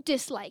 I don't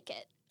dislike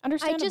it.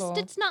 Understandable.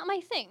 It's not my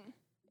thing.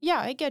 Yeah,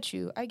 I get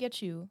you.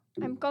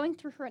 I'm going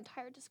through her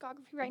entire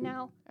discography right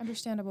now.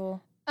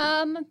 Understandable.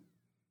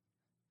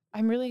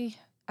 I'm really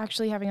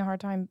actually having a hard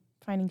time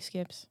finding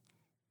skips.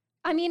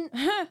 I mean,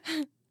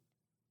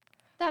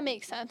 that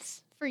makes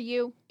sense for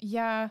you.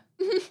 Yeah.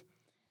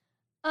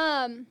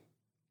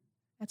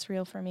 That's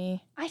real for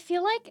me. I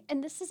feel like,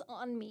 and this is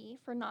on me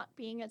for not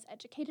being as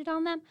educated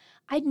on them,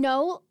 I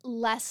know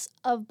less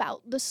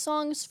about the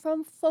songs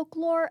from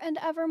Folklore and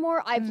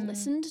Evermore. I've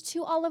listened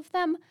to all of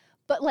them,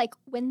 but like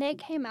when they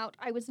came out,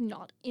 I was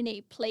not in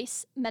a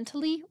place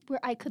mentally where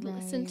I could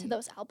listen to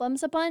those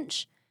albums a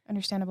bunch.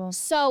 Understandable.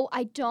 So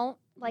I don't,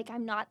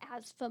 I'm not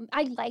as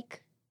I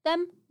like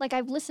them. Like,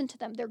 I've listened to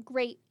them. They're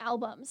great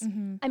albums.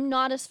 Mm-hmm. I'm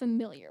not as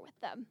familiar with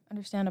them.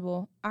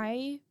 Understandable.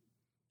 I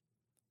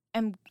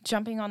am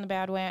jumping on the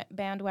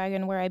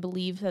bandwagon where I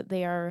believe that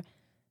they are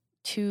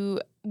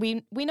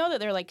we know that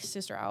they're like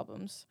sister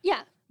albums.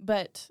 Yeah.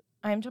 But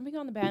I'm jumping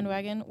on the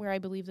bandwagon where I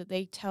believe that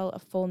they tell a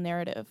full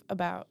narrative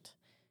about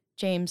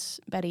James,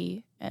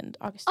 Betty, and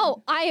Augustine.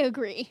 Oh, I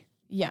agree.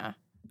 Yeah.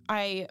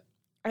 I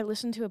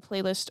listened to a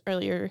playlist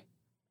earlier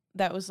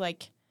that was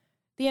like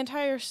the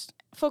entire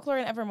Folklore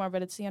and Evermore,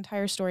 but it's the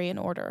entire story in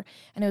order.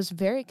 And it was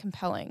very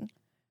compelling.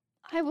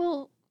 I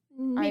will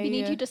maybe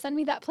need you to send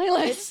me that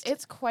playlist.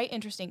 It's quite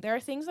interesting. There are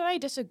things that I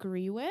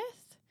disagree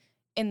with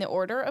in the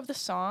order of the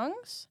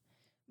songs,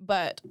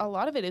 but a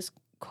lot of it is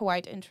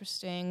quite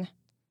interesting.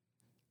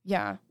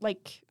 Yeah,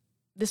 like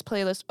this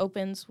playlist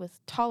opens with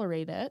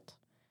Tolerate It,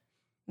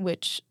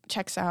 which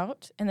checks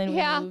out, and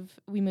then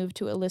we move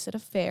to Illicit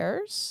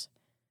Affairs,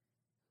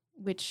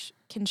 which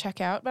can check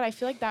out, but I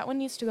feel like that one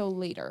needs to go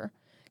later.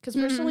 Because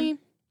personally,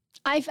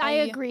 I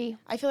agree.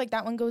 I feel like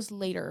that one goes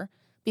later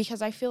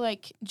because I feel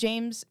like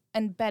James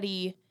and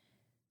Betty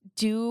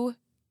do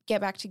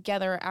get back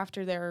together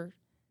after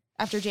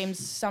James'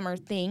 summer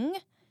thing,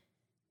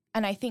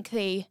 and I think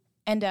they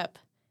end up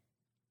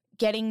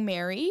getting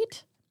married,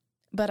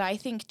 but I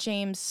think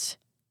James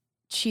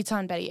cheats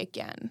on Betty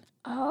again.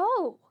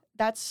 Oh.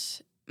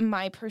 That's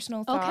my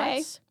personal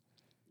thoughts.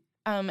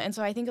 Okay. And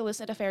so I think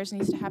Illicit Affairs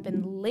needs to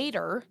happen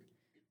later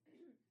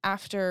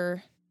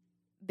after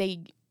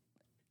they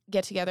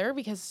get together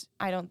because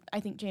I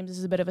think James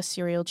is a bit of a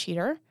serial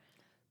cheater.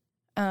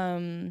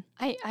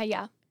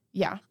 Yeah.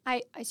 Yeah.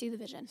 I see the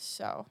vision.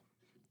 So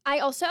I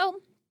also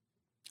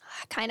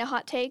kind of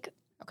hot take.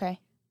 Okay.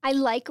 I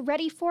like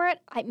Ready for It.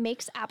 It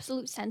makes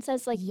absolute sense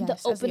as the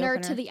opener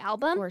to the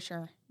album. For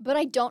sure. But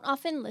I don't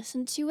often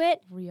listen to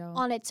it Real.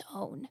 on its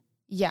own.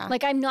 Yeah.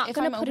 Like, I'm not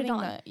going to put it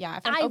on.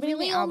 If I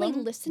really album,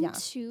 only listen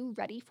to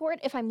Ready for It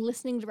if I'm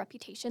listening to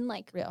Reputation,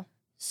 Real.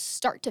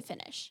 Start to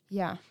finish.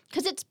 Yeah.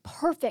 Because it's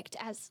perfect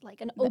as,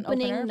 an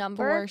opening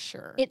number. For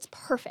sure. It's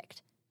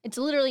perfect. It's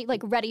literally,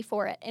 Ready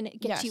for It, and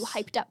it gets you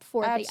hyped up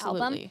for the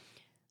album.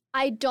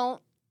 I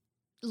don't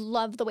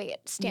love the way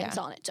it stands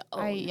on its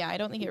own. I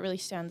don't think it really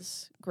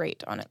stands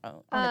great on its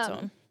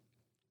own.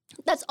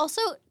 That's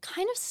also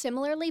kind of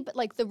similarly, but,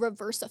 the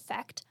reverse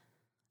effect.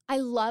 I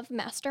love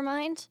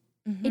Mastermind.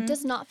 Mm-hmm. It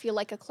does not feel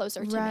like a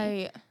closer to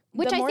me.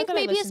 Which I think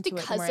maybe is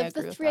because of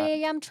the 3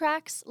 a.m.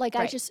 tracks.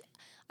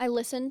 I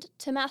listened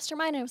to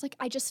Mastermind and I was like,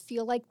 I just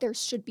feel like there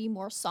should be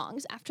more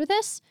songs after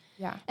this.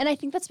 Yeah. And I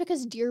think that's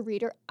because Dear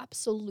Reader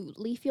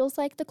absolutely feels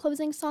like the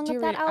closing song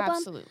of that album.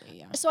 Absolutely,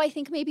 yeah. So I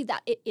think maybe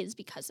that it is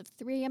because of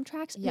 3 a.m.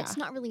 tracks. And it's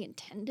not really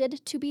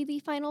intended to be the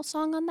final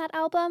song on that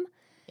album.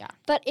 Yeah.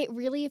 But it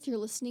really, if you're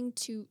listening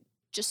to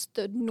just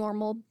the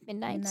normal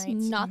Midnights,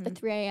 not the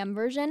 3 a.m.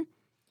 version,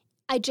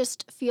 I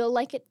just feel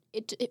like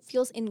it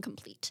feels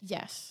incomplete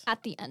Yes,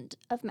 at the end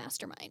of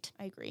Mastermind.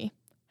 I agree.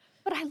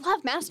 But I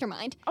love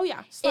Mastermind. Oh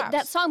yeah, slaps.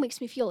 That song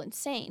makes me feel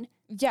insane.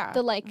 Yeah,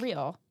 The like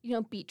real.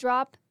 beat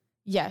drop.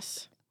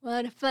 Yes.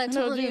 What if I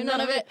told you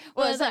none of it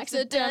was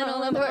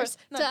accidental and the worst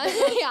time?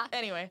 Yeah.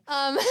 Anyway.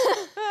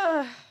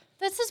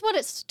 This is what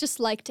it's just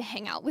like to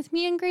hang out with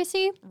me and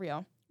Gracie.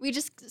 Real. We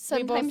just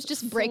sometimes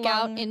just break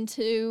out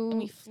into...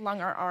 And we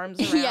flung our arms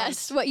around.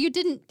 Yes, what you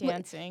didn't...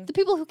 Dancing. The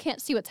people who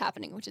can't see what's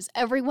happening, which is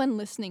everyone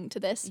listening to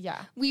this.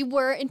 Yeah. We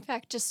were, in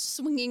fact, just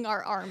swinging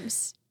our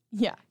arms.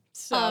 Yeah.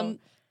 So...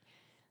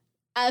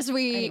 as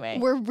we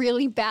were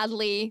really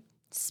badly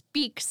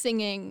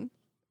singing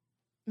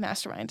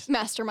Mastermind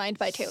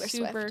by Taylor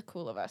Swift. Super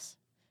cool of us.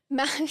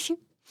 Not to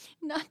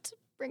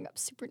bring up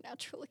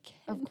Supernatural again.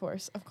 Of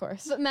course.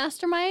 But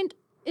Mastermind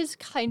is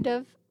kind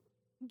of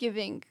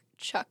giving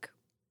Chuck.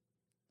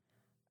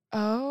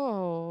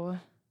 Oh.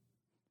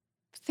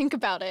 Think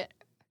about it.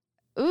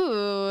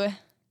 Ooh.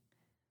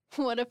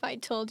 What if I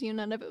told you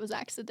none of it was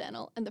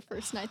accidental and the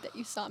first night that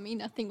you saw me,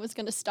 nothing was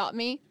going to stop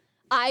me?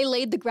 I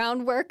laid the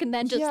groundwork and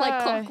then just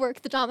like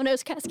clockwork, the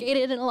dominoes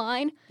cascaded in a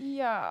line.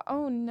 Yeah.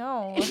 Oh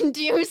no.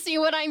 Do you see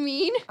what I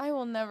mean? I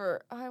will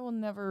never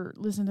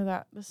listen to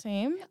that the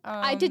same.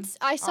 I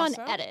saw an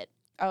edit.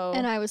 Oh.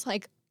 And I was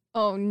like,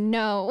 oh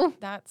no.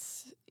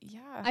 Yeah.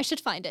 I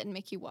should find it and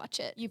make you watch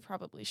it. You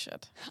probably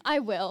should. I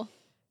will.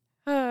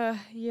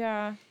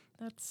 Yeah.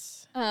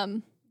 That's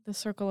the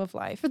circle of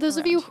life. For those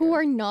of you who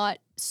are not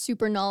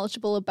super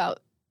knowledgeable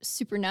about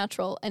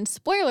Supernatural, and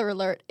spoiler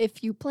alert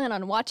if you plan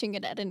on watching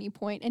it at any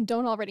point and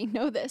don't already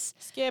know this,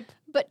 skip.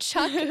 But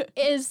Chuck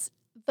is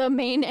the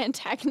main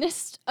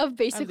antagonist of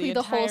basically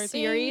the whole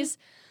series.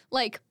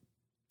 Like,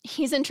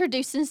 he's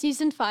introduced in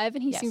season 5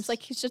 and he seems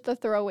like he's just a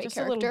throwaway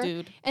character. A little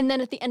dude. And then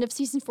at the end of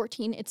season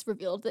 14, it's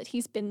revealed that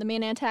he's been the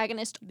main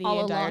antagonist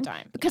all entire along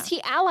time. Because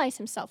he allies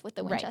himself with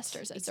the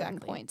Winchesters at certain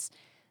points.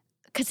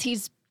 Because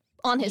he's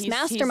on his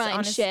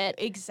mastermind shit.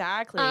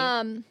 Exactly.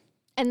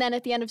 And then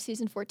at the end of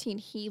season 14,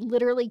 he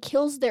literally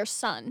kills their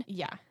son.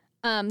 Yeah.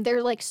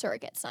 They're like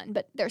surrogate son,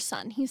 but their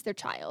son. He's their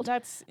child.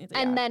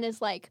 And then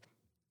is like,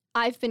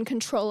 I've been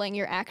controlling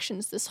your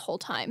actions this whole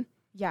time.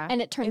 Yeah.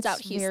 And it turns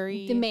out he's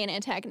the main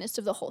antagonist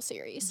of the whole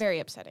series. Very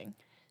upsetting.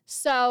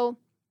 So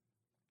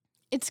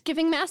it's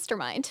giving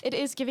Mastermind. It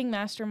is giving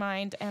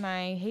Mastermind, and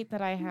I hate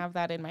that I have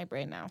that in my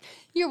brain now.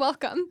 You're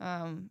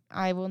welcome.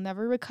 I will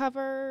never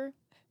recover,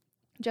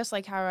 just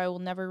like how I will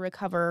never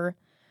recover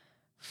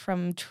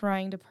from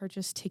trying to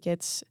purchase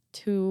tickets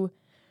to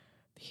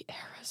the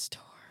Eras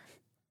Tour.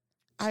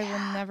 Yeah. I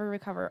will never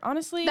recover.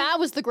 Honestly, that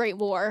was the Great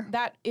War.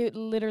 That it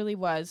literally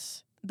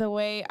was the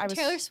way I was.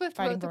 Taylor Swift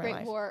wrote the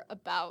Great War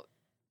about.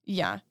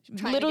 Yeah.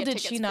 Little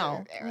did she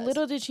know.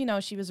 Little did she know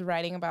she was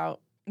writing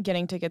about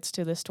getting tickets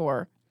to this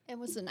tour. It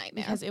was a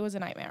nightmare. Because it was a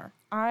nightmare.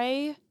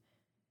 I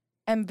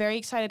am very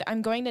excited.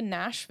 I'm going to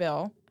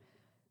Nashville,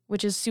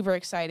 which is super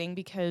exciting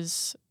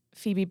because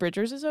Phoebe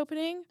Bridgers is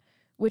opening,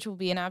 which will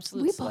be an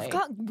absolute slay. We both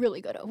got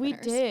really good openers. We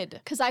did.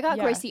 Because I got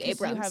Gracie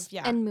Abrams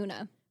and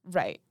Muna.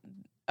 Right.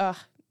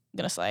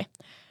 Gonna slay.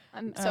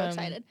 I'm so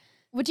excited.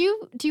 Do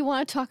you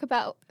want to talk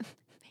about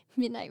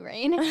Midnight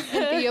Rain and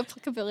the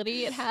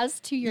applicability it has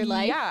to your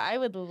life? Yeah, I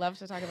would love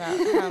to talk about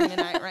how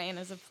Midnight Rain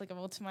is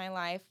applicable to my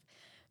life.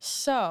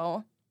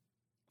 So,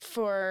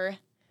 for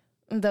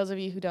those of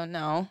you who don't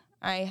know,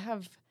 I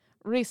have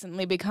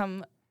recently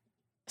become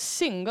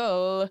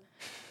single.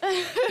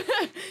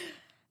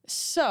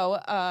 So,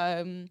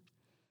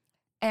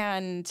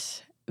 and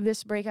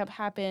this breakup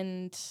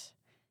happened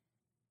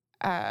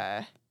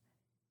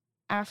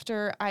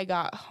after I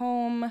got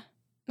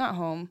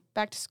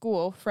back to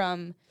school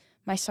from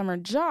my summer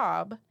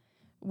job,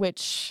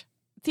 which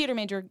theater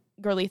major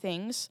girly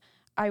things.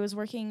 I was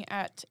working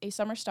at a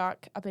summer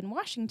stock up in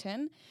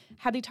Washington,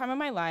 had the time of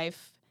my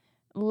life,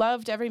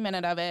 loved every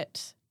minute of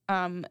it,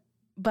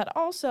 but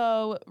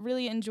also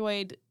really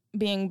enjoyed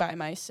being by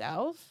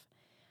myself.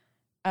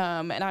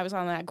 And I was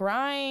on that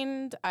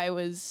grind. I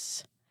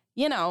was,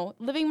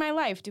 living my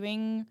life,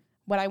 doing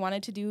what I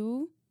wanted to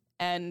do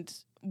and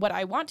what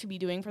I want to be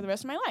doing for the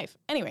rest of my life.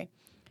 Anyway,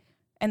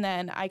 and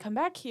then I come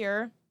back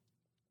here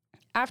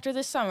after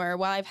this summer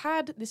while I've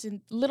had this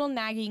little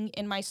nagging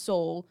in my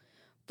soul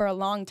for a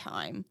long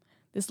time,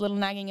 this little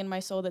nagging in my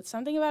soul that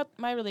something about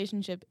my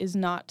relationship is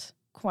not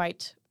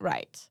quite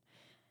right.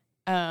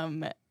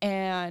 And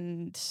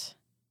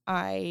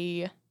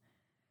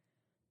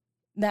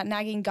that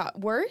nagging got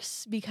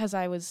worse because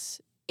I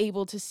was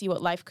able to see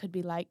what life could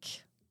be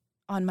like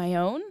on my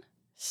own.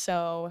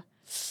 So,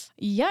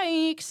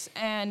 yikes.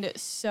 And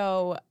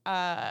so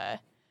I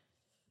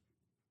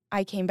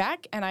came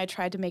back and I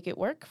tried to make it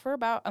work for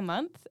about a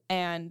month,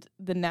 and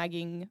the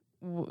nagging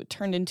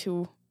turned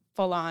into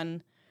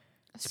full-on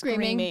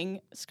screaming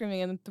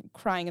and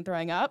crying and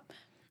throwing up.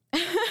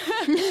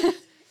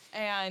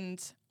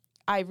 And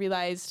I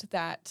realized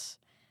that,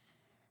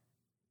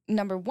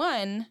 number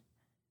one,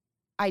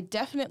 I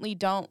definitely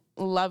don't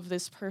love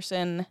this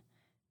person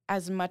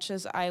as much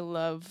as I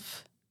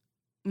love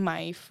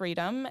my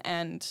freedom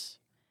and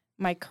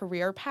my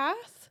career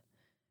path.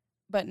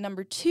 But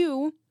number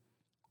 2,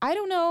 I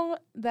don't know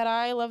that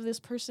I love this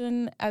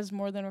person as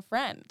more than a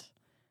friend.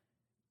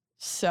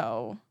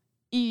 So,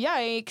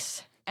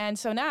 yikes. And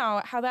so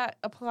now how that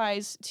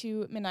applies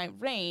to Midnight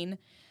Rain,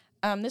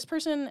 this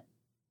person,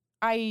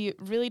 I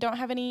really don't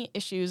have any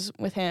issues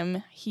with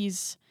him.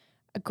 He's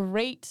a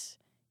great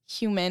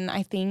human,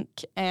 I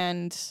think,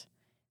 and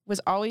was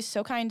always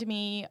so kind to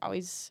me,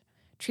 always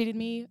treated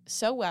me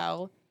so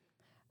well.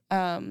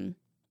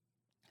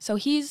 So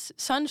he's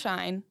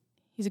sunshine.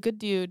 He's a good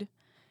dude.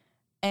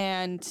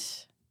 And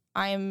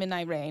I am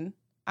Midnight Rain.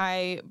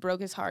 I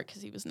broke his heart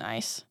because he was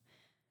nice,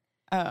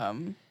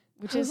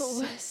 which is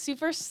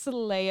super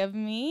slay of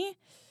me.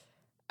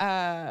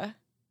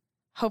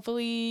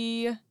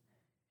 Hopefully,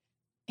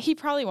 he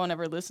probably won't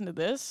ever listen to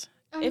this.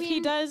 If he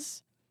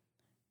does,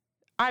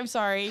 I'm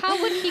sorry.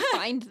 How would he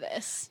find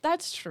this?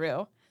 That's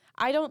true.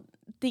 I don't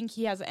think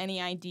he has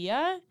any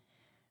idea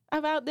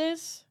about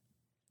this.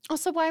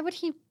 Also, why would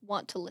he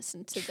want to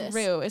listen to this?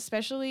 True,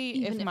 especially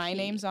Even if if my he-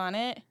 name's on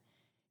it.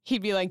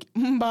 He'd be like,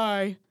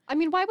 bye. I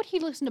mean, why would he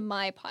listen to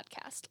my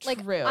podcast?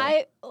 Like, True.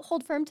 I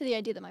hold firm to the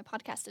idea that my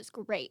podcast is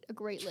great, a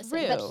great listen,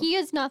 but True. he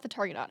is not the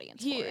target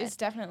audience He for is it.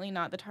 definitely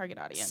not the target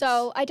audience.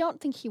 So I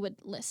don't think he would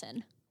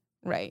listen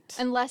right.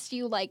 unless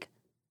you like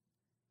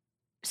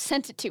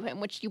sent it to him,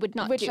 which you would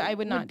not Which do. I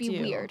would not would be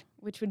do. weird.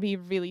 Which would be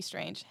really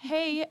strange.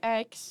 Hey,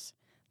 X,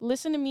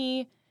 listen to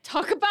me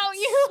Talk about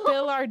you.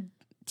 spill our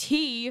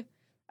tea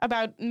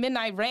about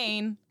Midnight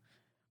Rain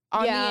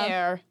on Yeah. the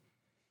air.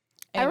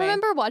 I Anyway,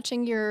 remember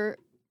watching your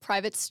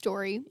private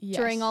story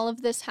during Yes. all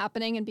of this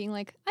happening and being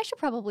like, I should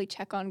probably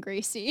check on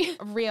Gracie.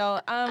 real.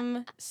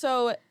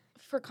 So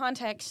for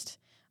context,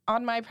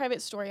 on my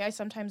private story, I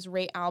sometimes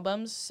rate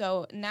albums.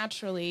 So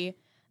naturally,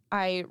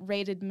 I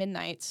rated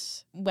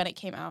Midnight's when it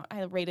came out.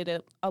 I rated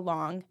it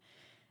along,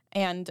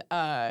 and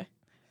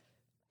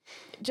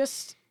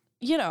just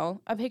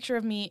a picture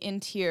of me in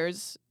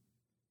tears,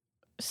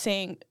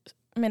 saying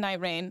 "Midnight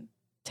Rain,"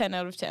 10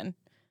 out of 10.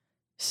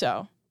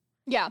 So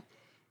Yeah.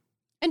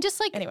 And just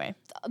like anyway,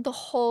 the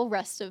whole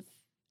rest of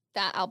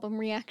that album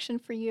reaction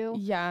for you.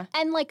 yeah,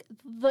 And like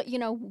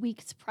the,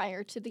 weeks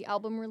prior to the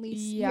album release,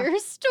 Yeah. your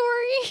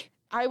story,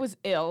 I was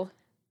ill.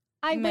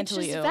 which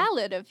Mentally is ill.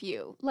 valid of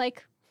you.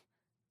 Like,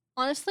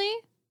 honestly,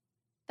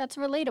 that's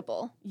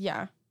relatable.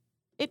 Yeah.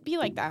 It'd be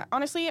like that.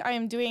 Honestly, I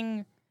am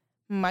doing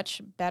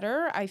much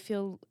better. I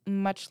feel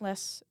much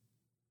less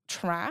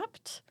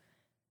trapped.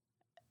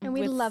 And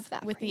we love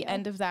that With for the you.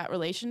 end of that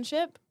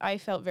relationship, I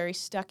felt very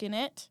stuck in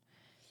it.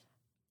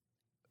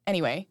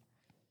 Anyway,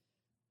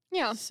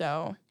 Yeah.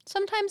 so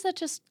Sometimes that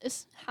just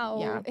is how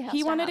yeah. it has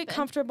He to wanted it happen.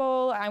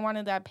 comfortable. I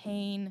wanted that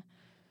pain.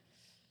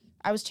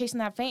 I was chasing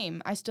that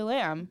fame. I still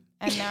am.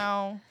 And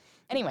now,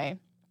 anyway.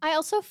 I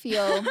also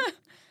feel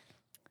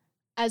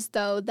as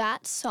though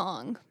that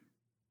song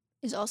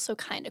is also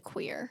kind of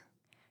queer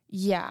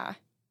Yeah.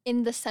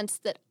 in the sense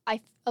that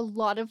a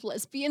lot of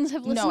lesbians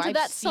have No, listened to I've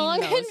that seen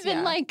song and those, been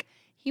yeah. like,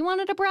 he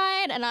wanted a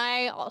bride and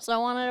I also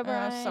wanted a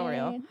bride. So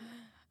real.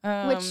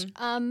 Which,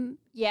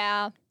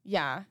 yeah.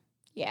 Yeah.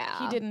 Yeah.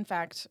 He did, in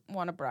fact,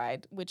 want a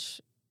bride,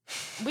 which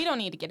we don't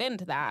need to get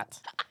into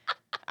that.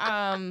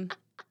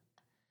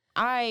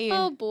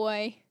 Oh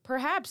boy.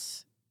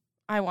 Perhaps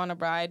I want a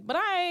bride, but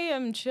I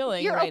am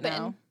chilling You're right open.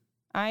 now.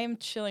 I am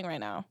chilling right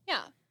now.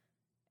 Yeah.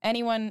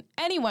 Anyone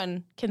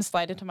can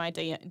slide into my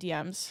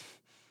DMs.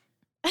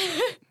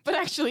 But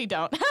actually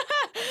don't.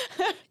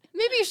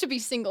 Maybe you should be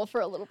single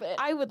for a little bit.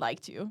 I would like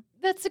to.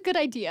 That's a good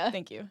idea.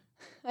 Thank you.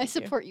 I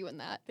support you in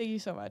that. Thank you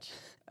so much.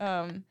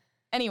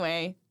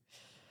 Anyway,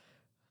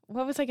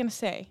 what was I going to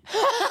say?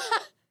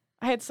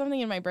 I had something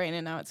in my brain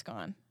and now it's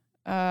gone.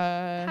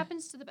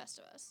 Happens to the best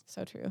of us.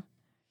 So true.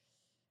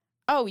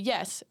 Oh,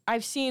 yes.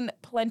 I've seen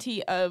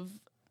plenty of,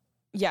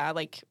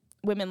 like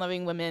women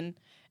loving women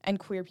and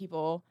queer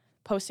people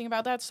posting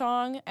about that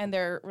song and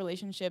their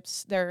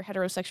relationships, their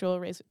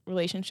heterosexual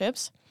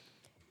relationships.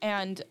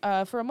 And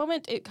for a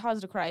moment, it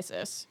caused a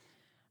crisis.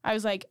 I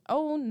was like,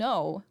 oh,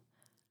 no,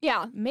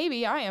 Yeah.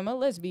 maybe I am a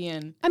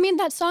lesbian. I mean,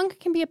 that song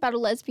can be about a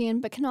lesbian,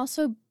 but can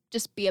also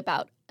just be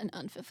about an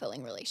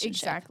unfulfilling relationship.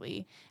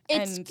 Exactly.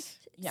 It's, And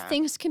yeah.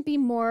 Things can be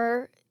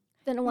more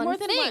than one more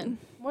than thing.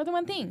 More than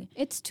one thing.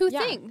 It's two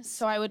Yeah. things.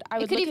 So I would It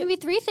could look even at, be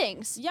three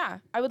things. yeah,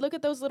 I would look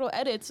at those little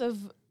edits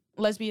of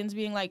lesbians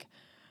being like,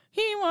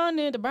 he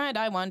wanted a bride,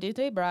 I wanted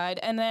a bride.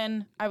 And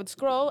then I would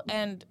scroll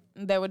and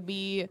there would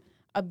be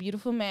a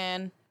beautiful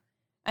man.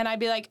 And I'd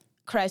be like,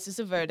 crisis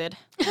averted.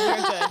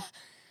 We're good.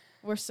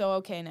 We're so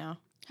okay now.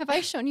 Have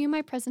I shown you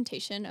my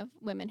presentation of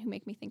women who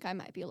make me think I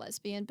might be a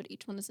lesbian, but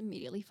each one is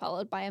immediately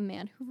followed by a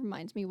man who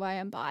reminds me why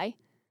I'm bi?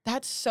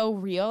 That's so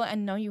real.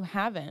 And no, you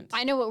haven't.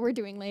 I know what we're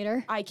doing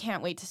later. I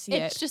can't wait to see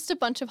It's it. just a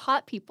bunch of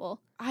hot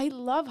people. I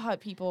love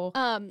hot people.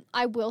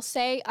 I will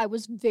say I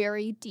was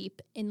very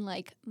deep in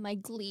like my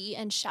Glee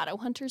and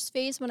Shadowhunters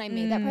phase when I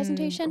made that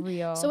presentation.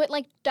 Real. So it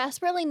like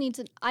desperately needs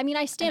an. I mean,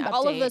 I stand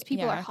all of update, those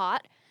people yeah. are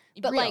hot,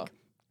 but Real. like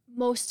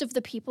most of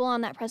the people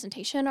on that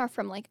presentation are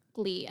from like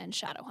Glee and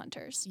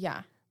Shadowhunters.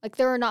 Yeah. Like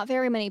there are not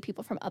very many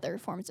people from other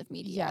forms of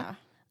media. Yeah.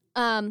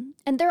 And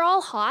they're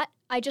all hot.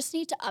 I just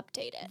need to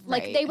update it.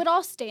 Like, Right. they would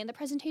all stay in the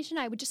presentation.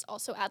 I would just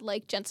also add,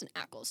 like, Jensen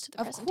Ackles to the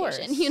Of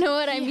presentation. course. You know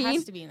what I He mean?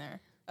 has to be in there.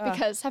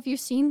 Because have you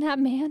seen that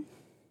man?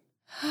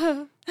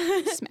 Smash.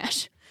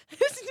 Smash.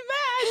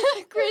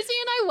 Gracie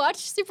and I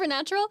watched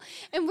Supernatural,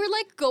 and we're,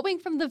 like, going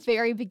from the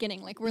very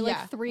beginning. Like, we're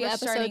like 3 we're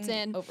episodes starting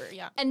in. Over,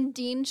 yeah. And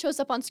Dean shows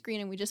up on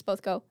screen, and we just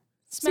both go,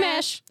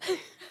 Smash.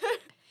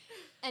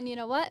 And you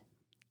know what?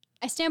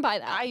 I stand by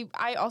that.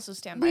 I also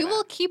stand by We that.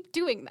 will keep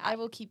doing that. I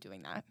will keep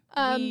doing that.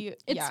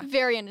 It's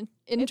very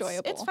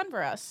enjoyable. It's fun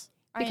for us.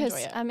 Because, I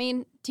enjoy it. I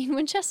mean, Dean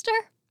Winchester,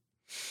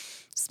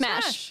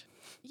 smash.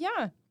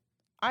 Yeah.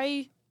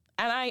 I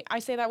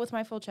say that with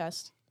my full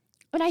chest.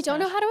 And I don't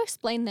know Smash. how to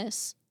explain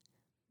this,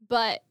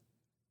 but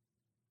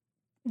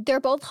they're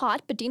both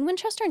hot, but Dean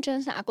Winchester and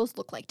Jensen Ackles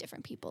look like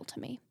different people to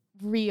me.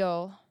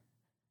 Real.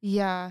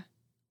 Yeah.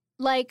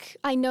 Like,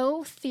 I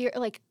know,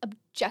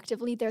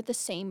 objectively, they're the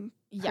same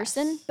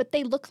person, Yes. but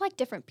they look like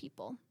different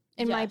people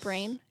in my Yes.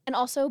 brain. And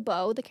also,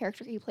 Bo, the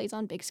character he plays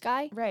on Big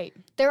Sky, Right.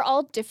 they're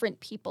all different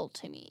people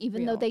to me,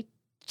 even though Real. they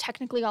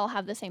technically all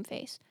have the same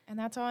face. And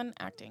that's on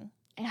acting.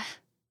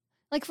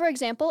 Like, for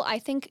example, I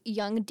think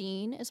young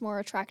Dean is more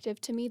attractive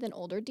to me than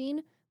older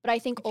Dean, but I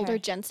think older Okay.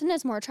 Jensen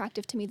is more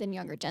attractive to me than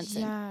younger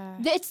Jensen. Yeah.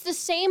 It's the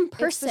same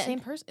person. It's the same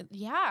person.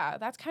 Yeah,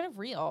 that's kind of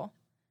real.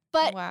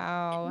 But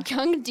wow.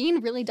 young Dean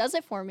really does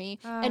it for me,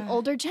 and Ah.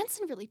 older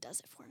Jensen really does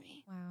it for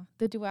me. Wow.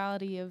 The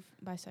duality of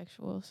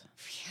bisexuals.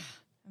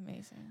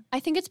 Amazing.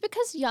 I think it's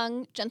because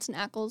young Jensen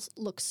Ackles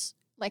looks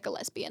like a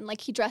lesbian.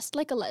 Like, he dressed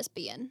like a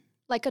lesbian,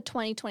 like a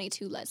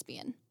 2022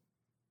 lesbian.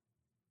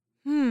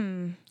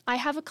 I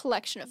have a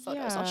collection of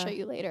photos I'll Yeah. show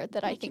you later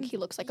that I think he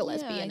looks like a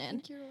lesbian I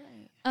in. think you're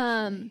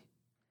right.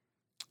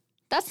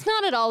 That's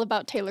not at all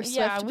about Taylor Swift,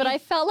 Yeah, but I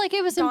felt like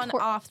it was Gone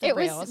important. off the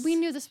rails. We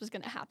knew this was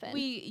going to happen.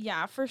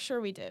 Yeah, for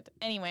sure we did.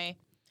 Anyway,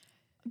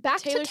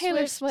 Back to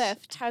Taylor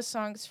Swift. has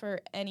songs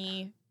for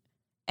anything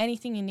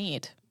you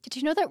need. Did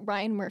you know that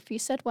Ryan Murphy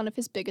said one of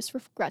his biggest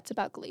regrets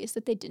about Glee is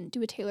that they didn't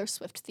do a Taylor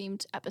Swift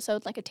themed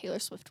episode, like a Taylor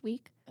Swift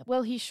week?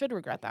 Well, he should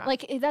regret that.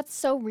 Like, that's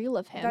so real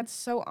of him. That's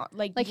so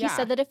like, yeah. he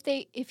said that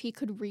if he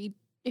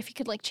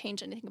could like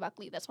change anything about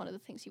Glee, that's one of the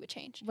things he would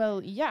change.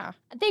 Well, yeah,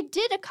 They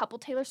did a couple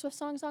Taylor Swift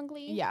songs on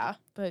Glee. yeah,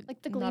 but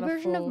Like, the Glee not a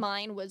version of full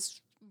Mine was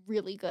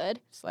really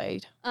good.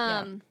 Slade.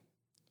 Yeah.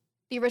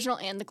 The original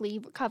and the Glee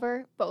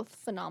cover, both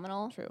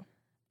phenomenal. True.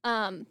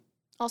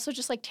 Also,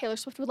 just like Taylor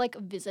Swift would like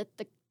visit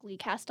the Glee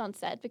cast on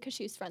set because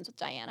she was friends with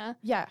Diana,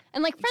 Yeah,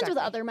 and like friends with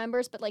Exactly. other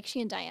members, but like she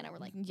and Diana were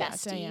like yeah,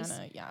 besties.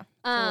 Diana, yeah,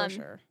 Um, for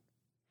sure.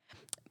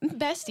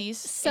 Besties.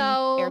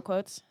 so- in air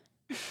quotes.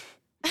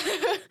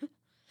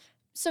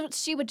 So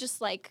she would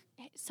just like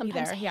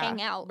sometimes there, yeah,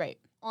 hang out Right.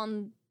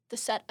 on the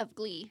set of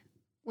Glee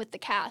with the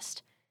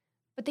cast,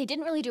 but they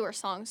didn't really do her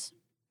songs.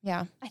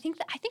 Yeah. I think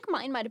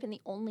Mine might have been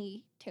the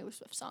only Taylor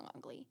Swift song on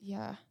Glee,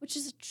 Yeah. which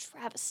is a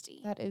travesty.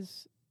 That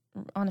is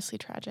honestly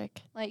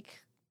tragic.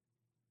 Like,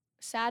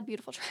 sad,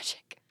 beautiful,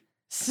 tragic.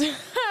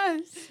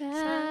 Sad,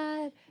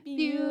 Sad,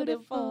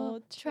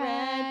 beautiful,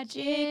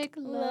 tragic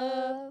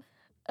love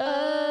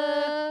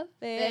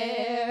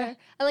affair.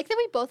 I like that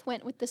we both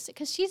went with this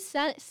because she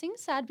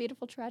sings sad,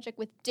 beautiful, tragic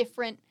with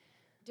different,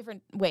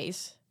 different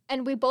ways.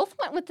 and we both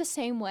went with the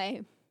same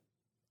way.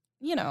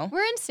 You know,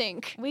 We're in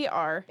sync. we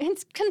are.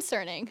 It's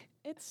concerning.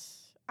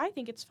 I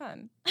think it's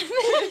fun.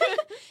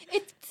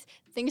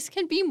 Things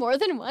can be more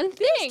than one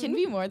thing. Things can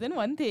be more than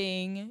one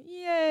thing.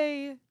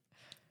 Yay.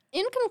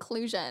 In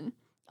conclusion,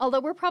 although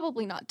we're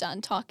probably not done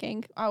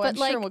talking, Oh, but I'm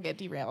like sure we'll get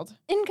derailed.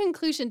 in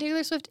conclusion,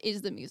 Taylor Swift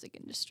is the music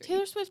industry.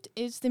 Taylor Swift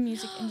is the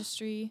music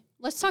industry.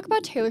 Let's talk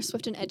about Taylor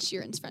Swift and Ed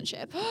Sheeran's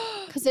friendship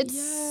because it's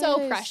so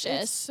Yes,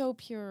 precious. It's so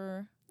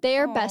pure. They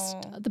are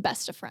Aw. the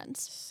best of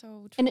friends. So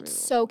true. And it's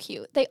so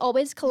cute. They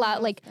always collab.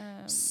 Love Like,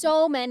 them.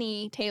 so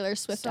many Taylor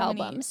Swift So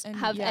many, albums and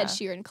have yeah. Ed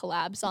Sheeran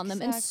collabs on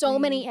them, and so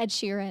many Exactly. Ed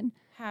Sheeran.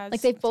 Has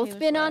Like, they've both Taylor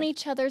been on Swift.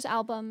 each other's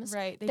albums.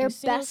 Right. They're do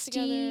singles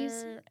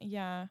besties. together.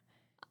 Yeah.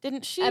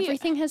 Didn't she?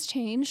 Everything has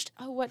changed.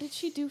 Oh, what did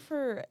she do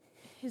for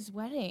his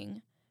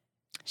wedding?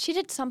 She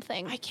did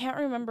something. I can't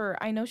remember.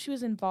 I know she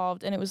was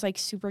involved, and it was like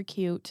super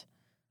cute.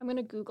 I'm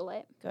gonna Google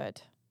it.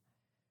 Good.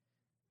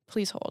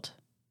 Please hold.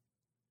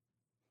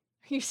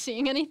 Are you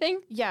seeing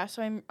anything? Yeah.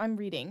 So I'm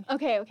reading.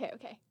 Okay.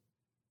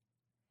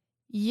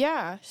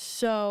 Yeah.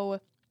 So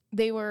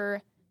they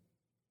were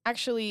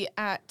actually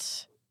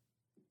at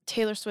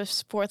Taylor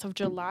Swift's 4th of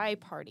July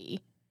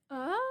party.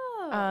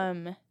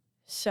 Oh.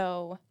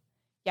 So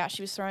yeah,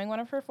 she was throwing one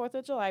of her 4th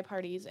of July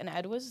parties, and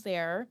Ed was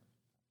there,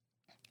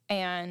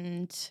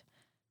 and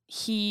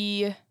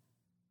he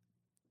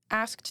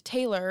asked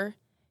Taylor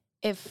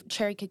if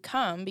Cherry could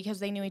come because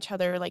they knew each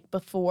other like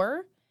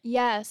before.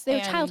 Yes, they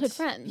were And- childhood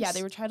friends. Yeah,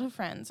 they were childhood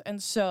friends.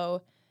 And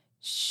so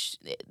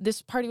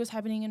this party was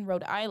happening in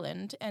Rhode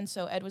Island. And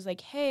so Ed was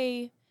like,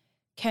 hey,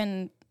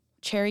 can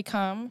Cherry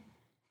come?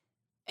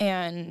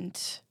 And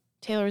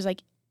Taylor was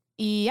like,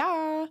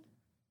 yeah.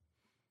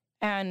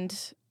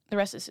 And the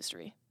rest is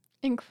history.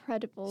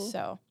 Incredible.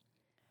 So,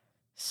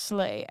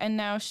 slay. And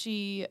now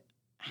Taylor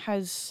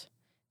has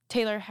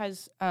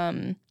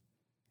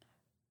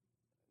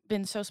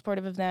been so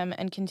supportive of them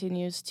and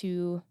continues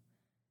to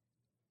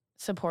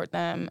support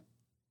them,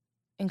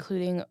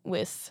 including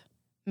with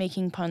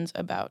making puns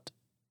about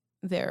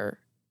their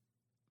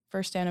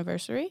first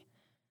anniversary.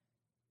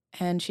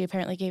 And she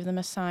apparently gave them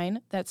a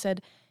sign that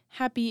said,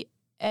 "Happy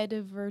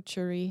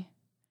Ediversary."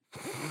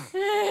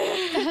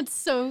 That's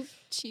so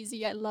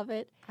cheesy. I love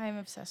it. I'm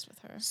obsessed with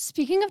her.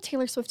 Speaking of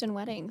Taylor Swift and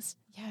weddings,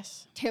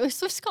 Yes. Taylor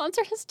Swift's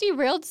concert has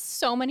derailed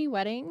so many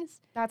weddings.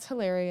 That's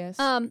hilarious.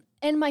 And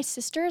my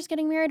sister is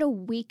getting married a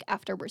week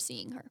after we're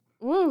seeing her.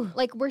 Woo.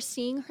 Like, we're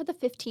seeing her the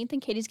 15th,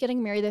 and Katie's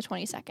getting married the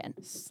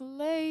 22nd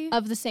Slay.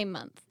 of the same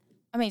month.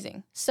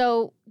 Amazing.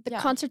 So the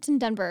Yeah. concert's in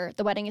Denver.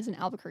 The wedding is in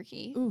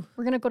Albuquerque. Ooh.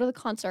 We're going to go to the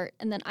concert,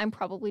 and then I'm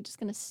probably just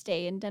going to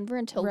stay in Denver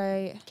until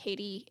Right.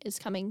 Katie is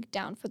coming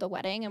down for the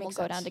wedding, and Makes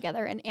we'll go down sense.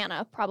 together, and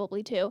Anna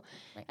probably too.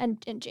 Right.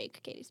 And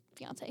Jake, Katie's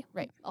fiance.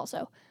 Right.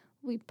 Also,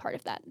 we part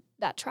of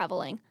that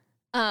traveling.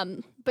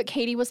 But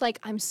Katie was like,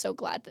 I'm so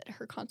glad that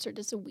her concert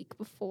is a week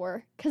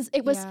before, because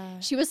it was, Yeah.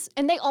 she was,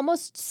 and they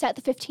almost set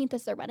the 15th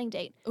as their wedding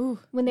date Ooh.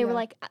 when they were yeah.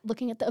 like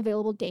looking at the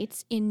available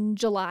dates in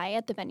July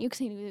at the venue, because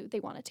they knew they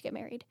wanted to get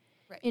married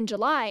Right. in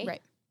July.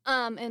 Right.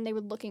 And they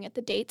were looking at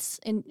the dates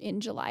in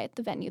July at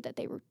the venue that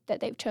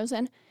they've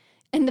chosen,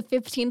 and the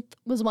 15th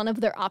was one of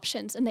their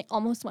options, and they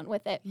almost went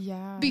with it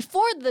Yeah.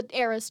 before the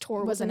Eras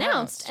tour was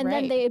announced, and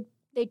right. then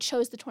they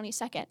chose the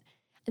 22nd,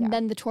 and Yeah.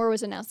 then the tour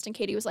was announced, and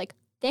Katie was like,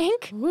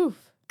 "Thank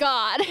Woof.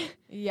 God,"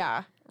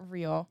 Yeah.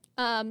 Real.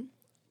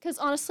 because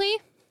honestly,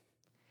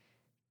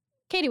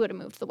 Katie would have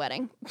moved the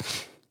wedding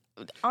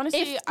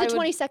Honestly, if the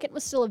 22nd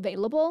was still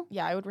available.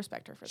 Yeah, I would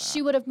respect her for that.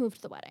 She would have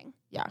moved the wedding.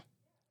 Yeah.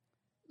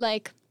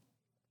 Like,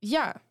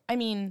 Yeah. I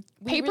mean,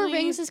 we Paper really-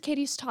 Rings is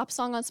Katie's top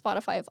song on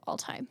Spotify of all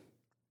time.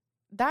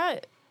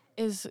 That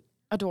is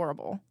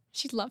adorable.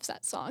 She loves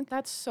that song.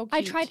 That's so cute.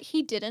 I tried,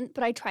 he didn't,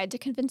 but I tried to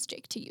convince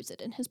Jake to use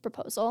it in his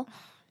proposal.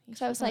 You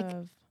So I was like,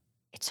 should've.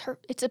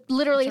 It's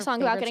literally It's a her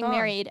song about favorite getting song.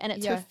 married, and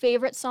it's Yeah. her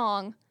favorite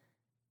song.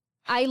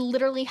 I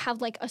literally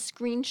have like a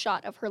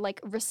screenshot of her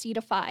like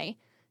Receiptify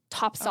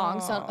top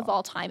songs of Aw.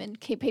 all time, and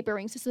Paper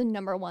Rings is the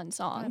 #1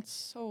 song. That's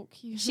so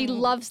cute. She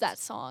loves that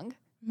song.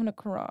 I'm gonna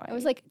cry. I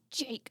was like,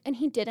 Jake, and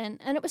he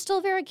didn't, and it was still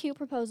a very cute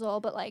proposal,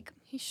 but like,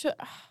 he should.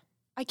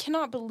 I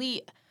cannot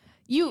believe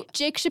you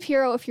Jake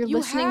Shapiro, if you're You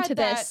listening had to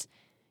that this,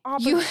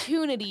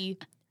 opportunity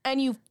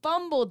and you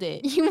fumbled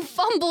it. you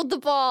fumbled the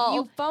ball.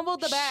 You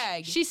fumbled the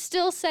bag. She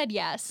still said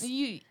yes.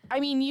 I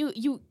mean,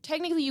 you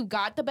technically you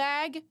got the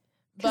bag,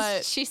 'Cause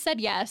but she said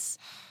yes.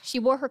 She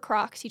wore her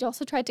Crocs. He'd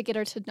also tried to get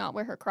her to not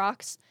wear her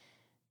Crocs,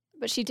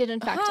 but she did in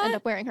fact end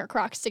up wearing her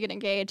Crocs to get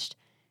engaged.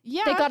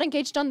 yeah, They got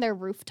engaged on their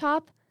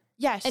rooftop,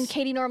 yes, and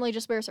Katie normally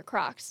just wears her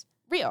Crocs.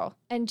 real.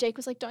 And Jake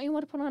was like, "Don't you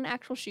want to put on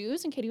actual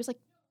shoes?" And Katie was like,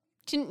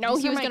 didn't know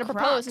These he are was my going to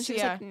propose, Crocs, and she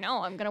was yeah. like,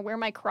 "No, I'm going to wear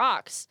my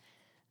Crocs."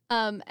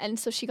 And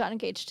so she got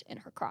engaged in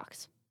her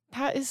Crocs.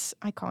 That is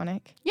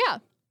iconic. Yeah,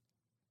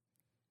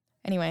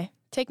 Anyway,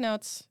 take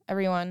notes,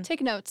 everyone.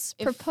 take notes.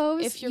 If-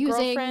 Propose if your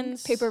using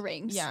girlfriend's- paper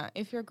rings. Yeah,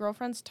 if your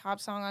girlfriend's top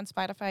song on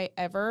Spotify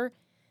ever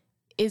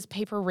is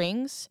Paper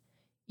Rings,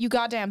 you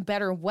goddamn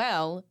better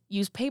well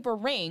use Paper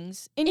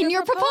Rings in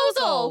your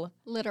proposal.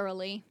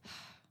 Literally.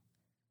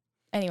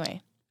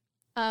 Anyway,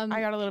 I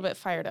got a little bit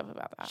fired up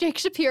about that. Jake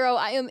Shapiro,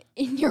 I am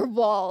in your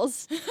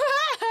walls.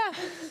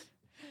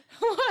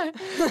 What?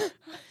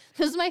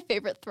 This is my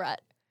favorite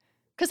threat.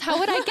 Because how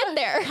would I get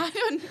there? How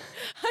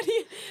do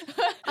you?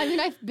 I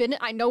mean,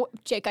 I know,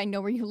 Jake, I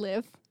know where you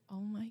live. Oh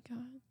my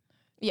god.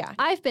 Yeah.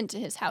 I've been to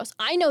his house.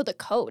 I know the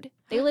code.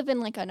 They live in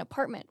like an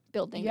apartment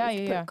building. Yeah, You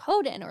have to yeah, put a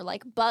code in or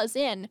like buzz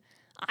in.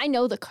 I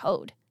know the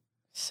code.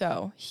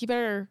 So he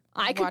better.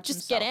 I could watch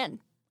just himself. get in.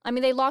 I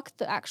mean, they lock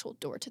the actual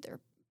door to their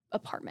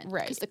apartment.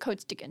 Right. Because the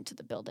codes to get into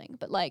the building.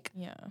 But like,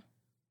 Yeah.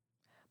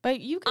 But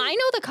you can. I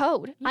know the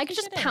code. You I can could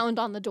just get in. pound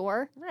on the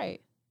door.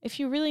 Right. If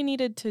you really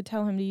needed to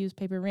tell him to use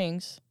Paper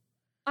Rings.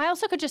 I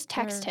also could just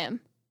text Or- him.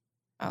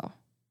 Oh.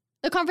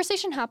 The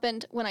conversation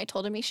happened when I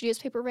told him he should use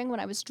paper ring when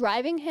I was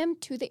driving him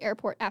to the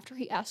airport after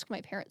he asked my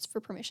parents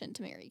for permission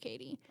to marry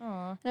Katie.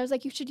 Aw. And I was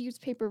like, you should use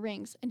paper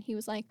rings. And he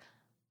was like,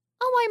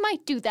 oh, I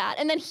might do that.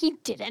 And then he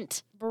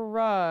didn't.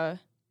 Bruh.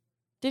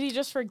 Did he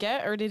just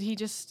forget or did he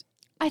just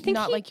I think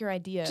not he like your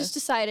idea? just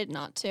decided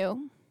not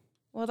to.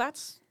 Well,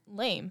 that's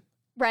lame.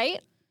 Right?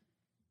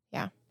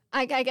 Yeah.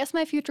 I guess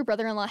my future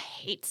brother-in-law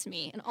hates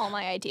me and all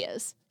my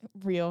ideas.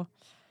 Real.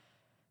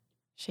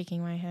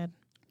 Shaking my head.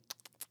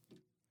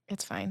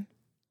 It's fine.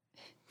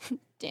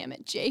 Damn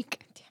it,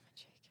 Jake. Damn it,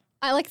 Jake.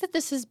 I like that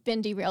this has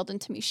been derailed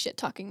into me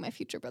shit-talking my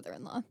future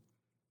brother-in-law.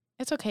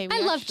 It's okay.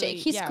 I love Jake.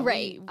 He's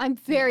great. I'm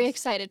very yes.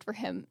 excited for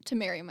him to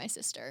marry my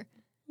sister.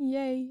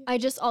 Yay. I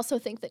just also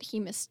think that he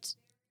missed.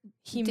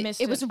 He th-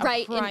 missed it was a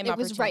right. prime It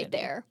was right opportunity.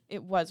 there.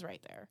 It was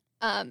right there.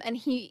 And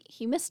he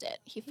missed it.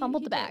 He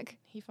fumbled He the did. bag.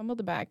 He fumbled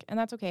the bag, and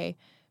that's okay.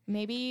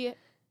 Maybe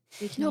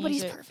we can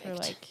Nobody's use it perfect. for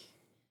like.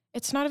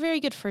 It's not a very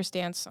good first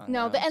dance song.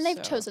 No, though, and they've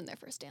so- chosen their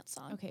first dance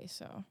song. Okay,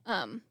 so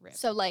Um, Rip.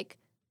 so like,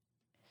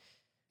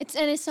 It's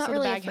not so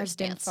really the a bag has first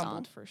been dance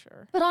fumbled song. for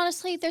sure. But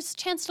honestly, there's a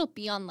chance it'll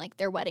be on like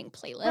their wedding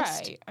playlist.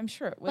 Right, I'm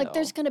sure it will. Like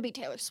there's gonna be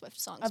Taylor Swift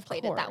songs Of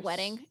played at that course.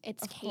 wedding.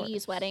 It's Of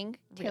Katie's course. wedding.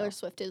 Taylor Real.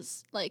 Swift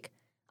is like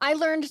I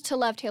learned to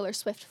love Taylor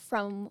Swift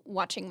from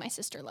watching my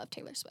sister love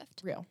Taylor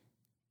Swift. Real.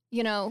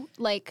 You know,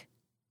 like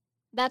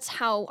that's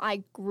how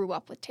I grew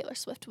up with Taylor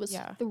Swift was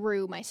Yeah.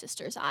 through my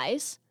sister's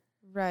eyes.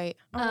 Right.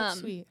 Oh, that's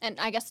sweet. And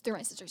I guess through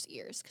my sister's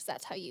ears because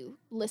that's how you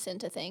listen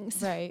to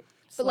things. Right.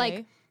 But, like,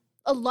 Slay.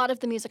 A lot of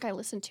the music I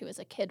listened to as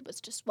a kid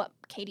was just what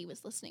Katie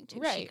was listening to.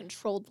 She Right.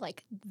 controlled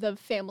like the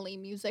family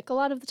music a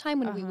lot of the time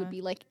when we would Uh-huh.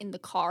 be like in the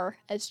car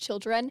as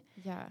children,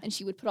 Yeah. and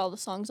she would put all the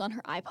songs on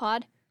her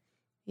iPod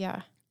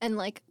Yeah. and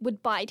like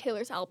would buy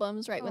Taylor's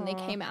albums right when they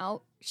Aw. came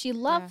out. She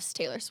loves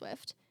Taylor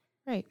Swift.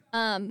 Right.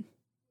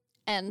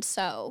 And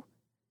so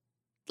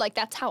like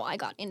that's how I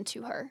got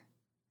into her.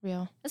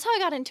 Real. That's how I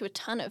got into a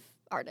ton of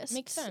artists.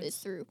 Makes sense. Is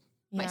through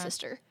my Yeah.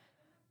 sister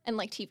and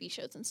like TV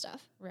shows and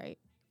stuff. Right.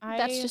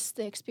 That's just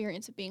the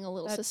experience of being a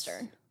little That's-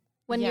 sister.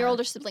 When your yeah.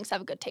 older siblings have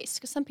a good taste,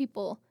 because some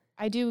people,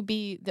 I do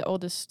be the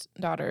oldest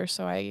daughter,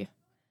 so I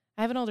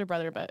have an older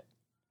brother, but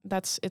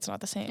it's not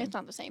the same. it's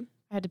not the same.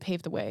 I had to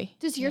pave the way.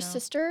 Does you your know?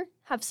 sister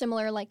have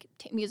similar like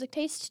music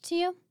taste to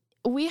you?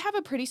 We have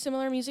a pretty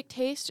similar music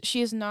taste.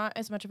 She is not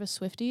as much of a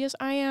Swiftie as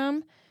I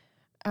am,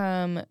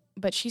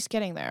 but she's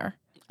getting there.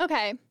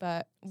 Okay.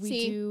 But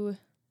See?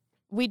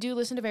 we do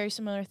listen to very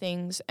similar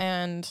things,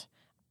 and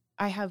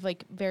I have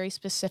like very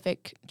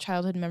specific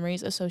childhood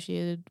memories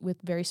associated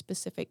with very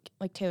specific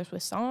like Taylor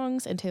Swift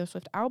songs and Taylor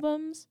Swift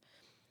albums.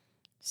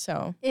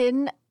 So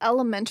In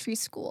elementary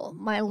school,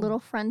 my little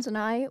friends and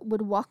I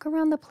would walk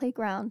around the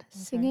playground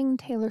singing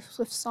Taylor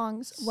Swift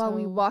songs while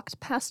we So- walked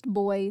past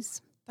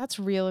boys. that's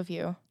real of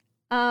you.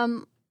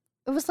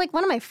 It was like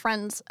one of my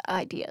friend's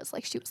ideas.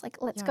 Like she was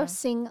like, let's go Yeah.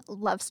 sing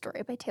Love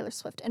Story by Taylor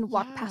Swift and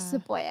walk past the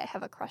Yeah. boy I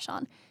have a crush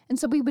on. And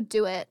so we would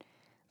do it.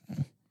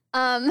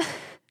 Um,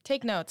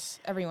 Take notes,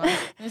 everyone.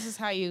 This is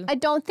how you. I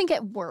don't think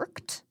it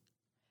worked,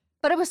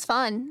 but it was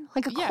fun.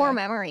 Like a Yeah. core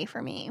memory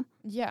for me.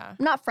 Yeah.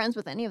 I'm not friends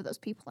with any of those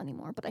people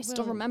anymore, but I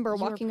still Well, remember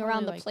you were walking around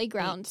probably, the like,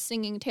 playground 8.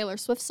 singing Taylor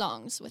Swift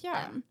songs with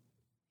Yeah. them.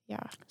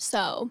 Yeah.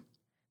 So,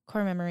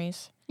 Core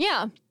memories.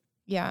 yeah.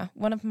 Yeah.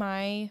 One of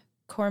my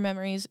core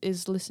memories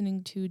is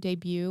listening to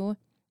Debut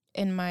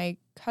in my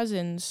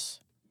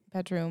cousin's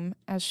bedroom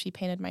as she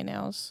painted my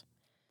nails.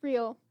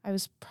 Real. I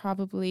was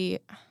probably,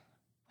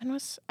 I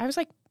was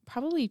like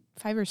probably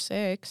 5 or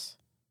 6,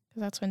 because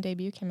that's when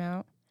Debut came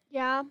out.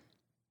 Yeah.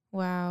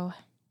 Wow.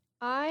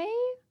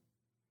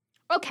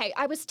 Okay,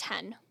 I was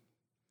 10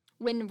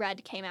 when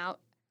Red came out,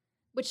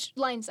 which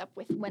lines up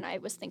with when I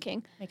was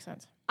thinking. Makes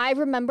sense. I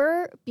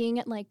remember being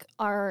at like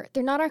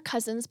they're not our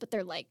cousins, but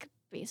they're like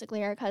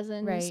basically our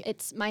cousins. Right.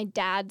 It's my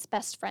dad's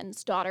best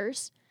friend's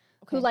daughters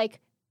who Okay. like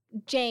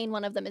Jane,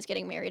 one of them is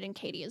getting married and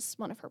Katie is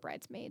one of her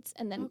bridesmaids.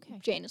 And then Okay.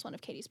 Jane is one of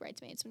Katie's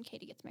bridesmaids when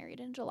Katie gets married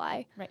in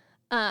July. Right.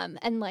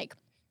 And like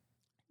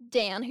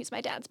Dan, who's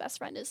my dad's best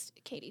friend, is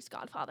Katie's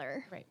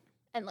godfather. Right.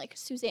 And like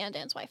Suzanne,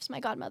 Dan's wife's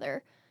my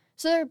godmother.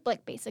 So they're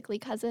like basically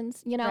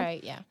cousins, you know?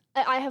 Right, yeah.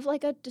 I have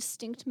like a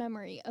distinct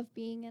memory of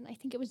being in, I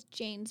think it was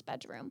Jane's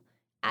bedroom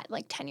at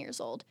like 10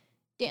 years old,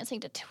 dancing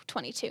to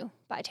 22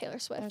 by Taylor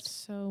Swift. That's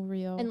so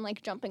real. And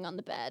like jumping on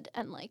the bed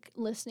and like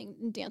listening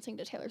and dancing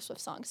to Taylor Swift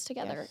songs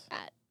together Yes.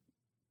 at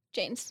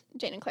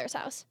Jane and Claire's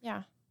house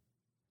Yeah.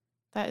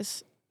 That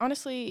is,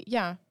 honestly,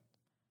 yeah.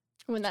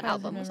 when that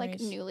Childhood album was like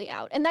memories. newly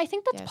out. And I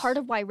think that's Yes. part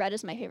of why Red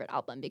is my favorite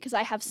album because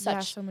I have Yeah,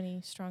 such so many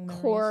strong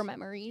memories. core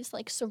memories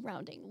like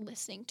surrounding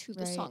listening to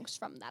the Right. songs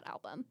from that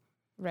album.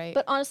 Right.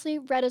 But honestly,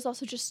 Red is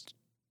also just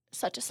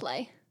such a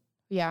slay.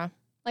 yeah.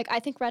 Like,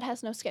 I think Red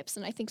has no skips,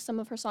 and I think some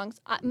of her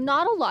songs,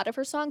 not a lot of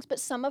her songs, but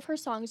some of her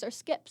songs are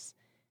skips.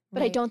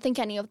 But I Right. don't think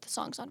any of the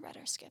songs on Red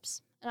are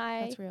skips. And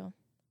I That's real.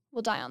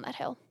 will die on that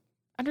hill.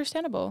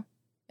 Understandable.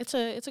 It's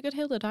a good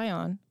hill to die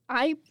on.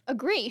 I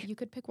agree. You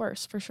could pick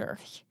worse for sure.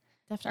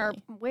 There are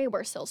Definitely. way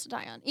worse hills to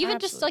die on. Even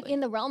just like Absolutely. in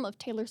the realm of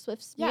Taylor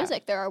Swift's Yeah.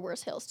 music, there are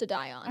worse hills to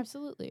die on.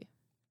 Absolutely.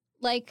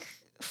 Like,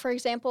 for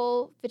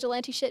example,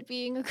 Vigilante Shit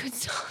being a good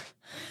song.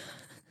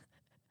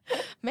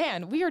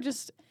 Man,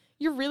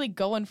 you're really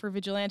going for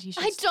Vigilante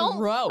I shit's don't.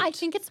 throat. I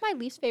think it's my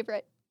least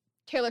favorite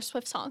Taylor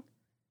Swift song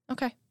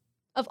Okay.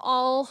 of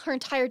all her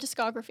entire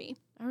discography.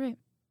 All right.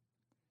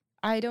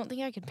 I don't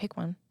think I can pick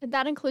one. And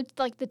that includes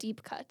like the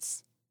deep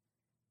cuts,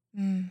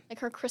 Mm. like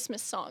her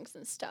Christmas songs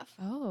and stuff.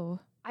 Oh.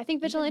 I think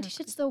Even Vigilante her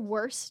Shit's the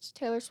worst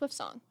Taylor Swift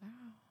song. Wow.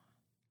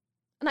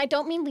 And I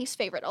don't mean least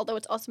favorite, although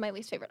it's also my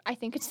least favorite. I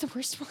think it's the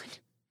worst one.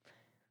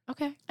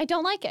 Okay. I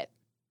don't like it.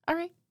 All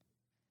right.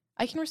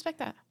 I can respect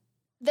that.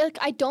 Like,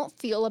 I don't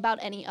feel about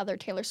any other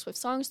Taylor Swift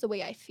songs the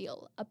way I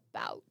feel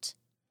about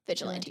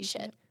Vigilante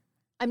Shit.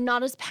 I'm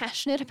not as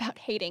passionate about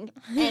hating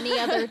any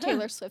other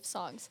Taylor Swift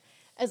songs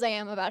as I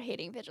am about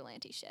hating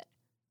Vigilante Shit.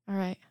 All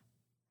right.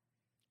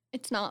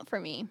 It's not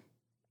for me,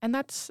 And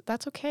that's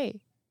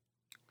okay.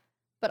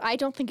 but I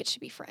don't think it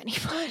should be for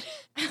anyone.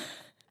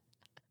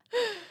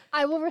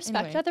 I will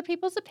respect Anyway. other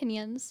people's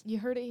opinions You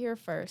heard it here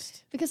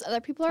first. because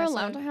other people are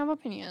allowed Tessa- to have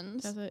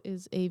opinions. Tessa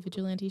is a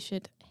vigilante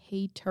shit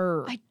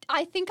hater.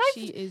 I think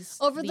She I've is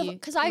over the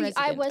because I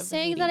president was of the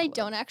saying that I hating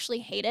club. don't actually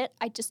hate it.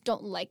 I just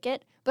don't like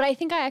it. But I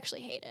think I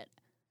actually hate it.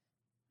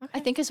 Okay.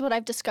 I think is what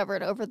I've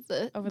discovered over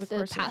the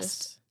course of past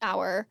this.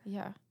 hour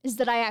Yeah. is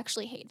that I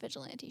actually hate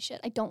vigilante shit.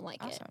 I don't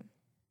like it. Awesome.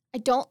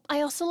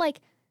 I also like,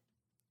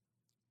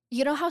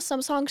 you know how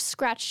some songs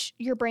scratch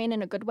your brain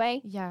in a good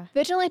way? Yeah.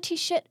 Vigilante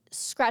shit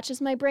scratches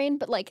my brain,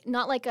 but like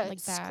not like a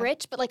Like bad.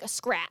 scritch, but like a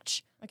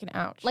scratch. Like an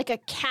ouch. Like a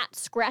cat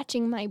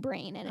scratching my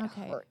brain and it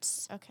Okay.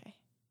 hurts. Okay.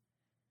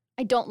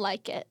 I don't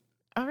like it.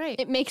 All right.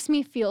 It makes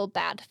me feel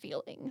bad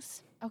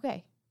feelings.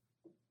 Okay.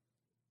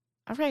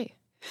 All right.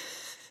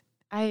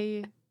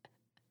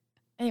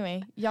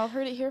 Anyway, y'all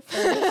heard it here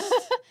first.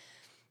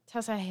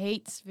 Tessa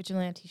hates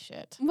vigilante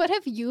shit. What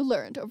have you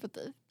learned over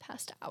the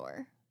past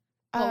hour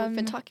while we've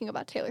been Um, talking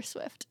about Taylor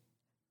Swift?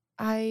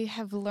 I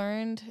have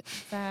learned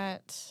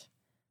that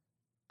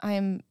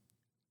I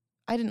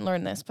didn't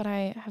learn this, but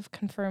I have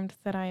confirmed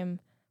that I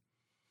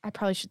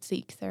probably should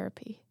seek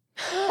therapy.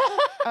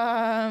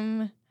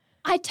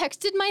 I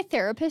texted my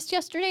therapist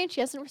yesterday and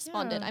she hasn't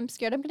responded. Yeah. I'm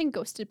scared I'm getting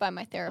ghosted by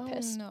my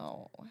therapist. Oh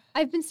no.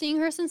 I've been seeing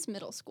her since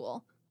middle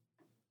school.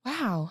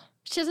 Wow.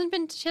 She hasn't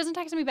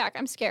texted me back.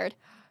 I'm scared.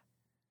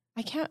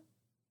 I can't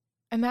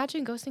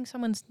imagine ghosting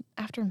someone's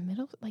after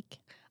middle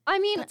I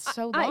mean, That's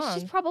so she's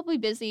long. probably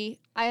busy.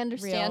 I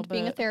understand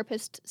being a but-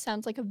 therapist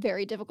sounds like a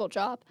very difficult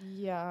job.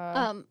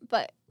 Yeah.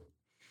 But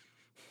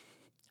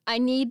I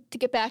need to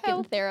get back in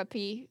Help.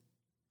 therapy.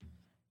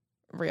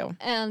 Real.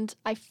 And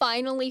I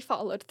finally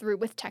followed through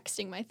with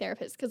texting my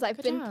therapist because I've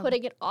Good been job.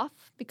 putting it off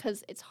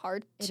because it's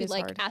hard It to is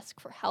hard. ask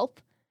for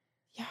help.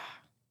 Yeah.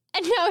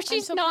 And now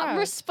she's so not proud.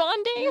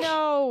 responding.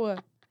 No.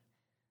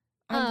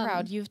 I'm Um,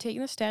 proud. You've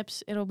taken the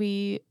steps. It'll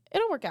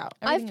work out.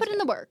 I've put in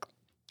the work.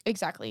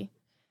 Exactly.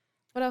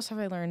 What else have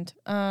I learned?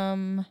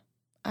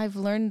 I've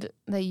learned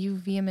that you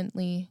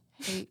vehemently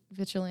hate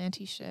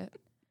vigilante shit.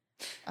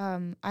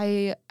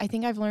 I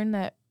think I've learned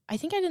that I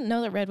didn't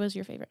know that Red was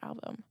your favorite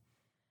album.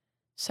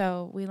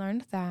 So we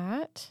learned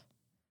that.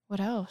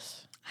 What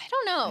else? I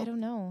don't know. I don't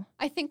know.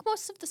 I think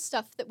most of the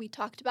stuff that we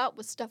talked about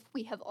was stuff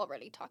we have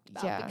already talked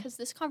about Yeah. because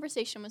this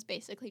conversation was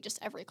basically just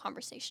every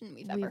conversation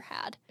we've ever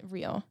had.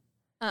 Real.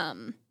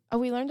 Um, Oh,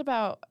 we learned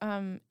about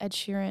Ed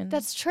Sheeran.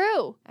 that's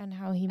true. and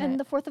how he met And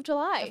the 4th of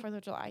July. the 4th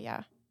of July.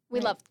 Yeah. We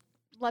right.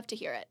 love to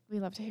hear it. We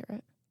love to hear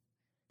it.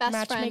 Best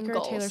friend Matchmaker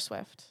goals. Taylor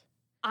Swift.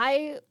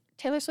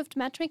 Taylor Swift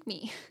matchmake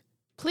me.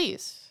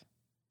 Please.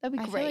 That'd be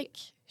I feel great. like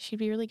she'd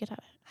be really good at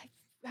it.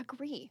 I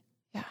agree.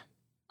 Yeah.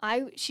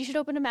 She should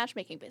open a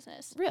matchmaking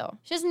business. Real.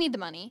 She doesn't need the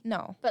money,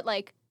 No. but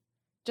like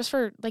Just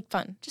for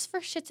fun. just for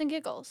shits and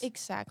giggles.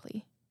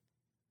 Exactly.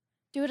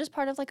 Do it as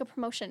part of like a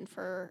promotion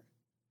for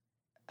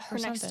her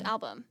For next something.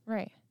 album.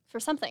 Right.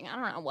 For something. I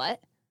don't know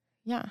what.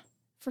 Yeah.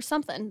 For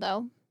something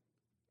though.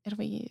 It'll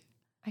be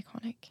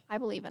iconic. I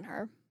believe in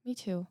her. Me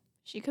too.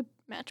 She could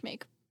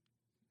matchmake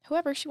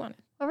Whoever she wanted.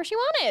 whoever she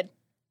wanted.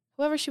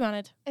 Whoever she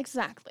wanted.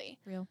 Exactly.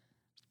 Real.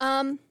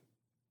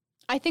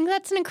 I think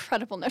that's an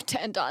incredible note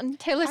to end on.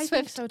 Taylor I think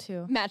Swift so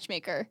too.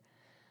 matchmaker.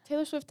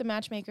 Taylor Swift, the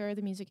matchmaker,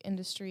 the music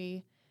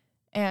industry,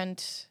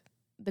 and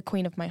the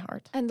queen of my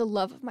heart. And the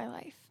love of my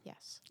life.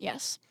 Yes.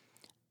 Yes.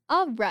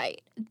 All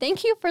right.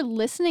 Thank you for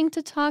listening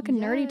to Talk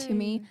Nerdy to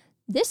Me. Yay.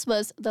 This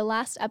was the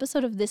last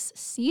episode of this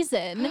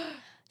season.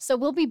 So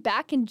we'll be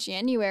back in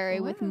January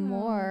with Wow.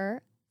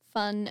 more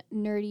fun,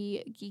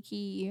 nerdy,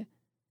 geeky,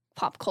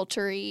 pop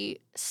culture-y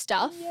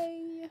stuff.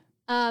 Yay.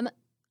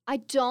 I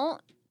don't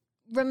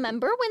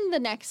remember when the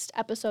next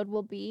episode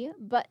will be,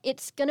 but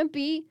it's going to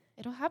be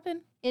It'll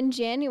happen. in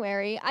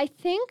January. I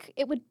think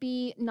it would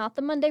be not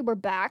the Monday we're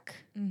back,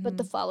 but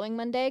the following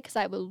Monday because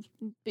I will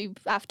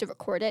have to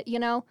record it, you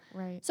know?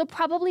 Right. So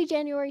probably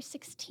January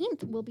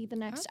 16th will be the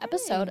next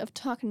episode Okay. of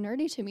Talk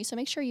Nerdy to Me. So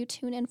make sure you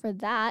tune in for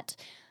that.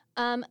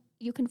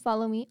 You can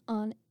follow me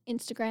on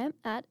Instagram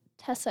at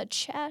Tessa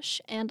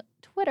Chash and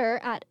Twitter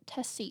at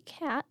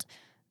TessieCat.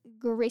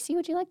 Gracie,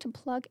 would you like to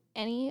plug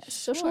any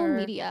social Sure.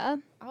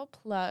 media? I'll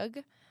plug.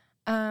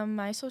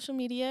 My social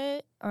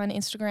media on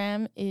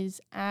Instagram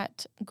is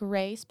at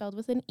Grey, spelled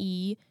with an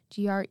E,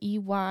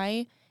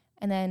 Grey,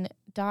 and then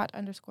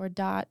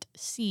 _.seas,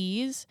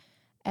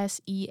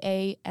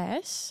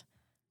 SEAS.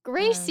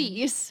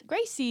 Gracie's.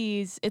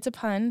 Gracie's. It's a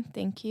pun.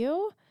 Thank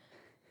you.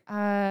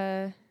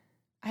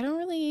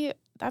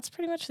 That's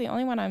pretty much the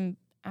only one I'm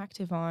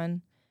active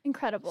on.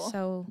 Incredible.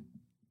 So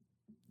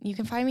you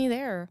can find me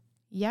there.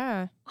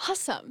 Yeah.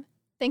 Awesome.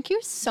 Thank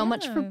you so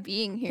much for Yeah.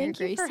 being here, Thank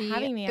Gracie. you for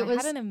having me. It I was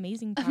had an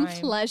amazing a time.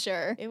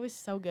 pleasure. It was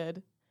so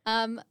good.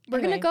 We're going to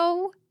Anyway,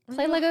 go we're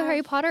play gonna Lego Harry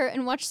have- Potter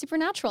and watch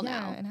Supernatural Yeah,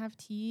 now. and have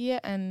tea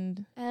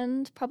and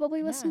And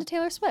probably listen Yeah. to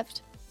Taylor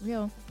Swift.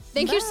 real.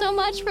 Thank you so Bye.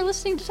 much for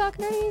listening to Talk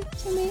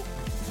Nerdy to Me.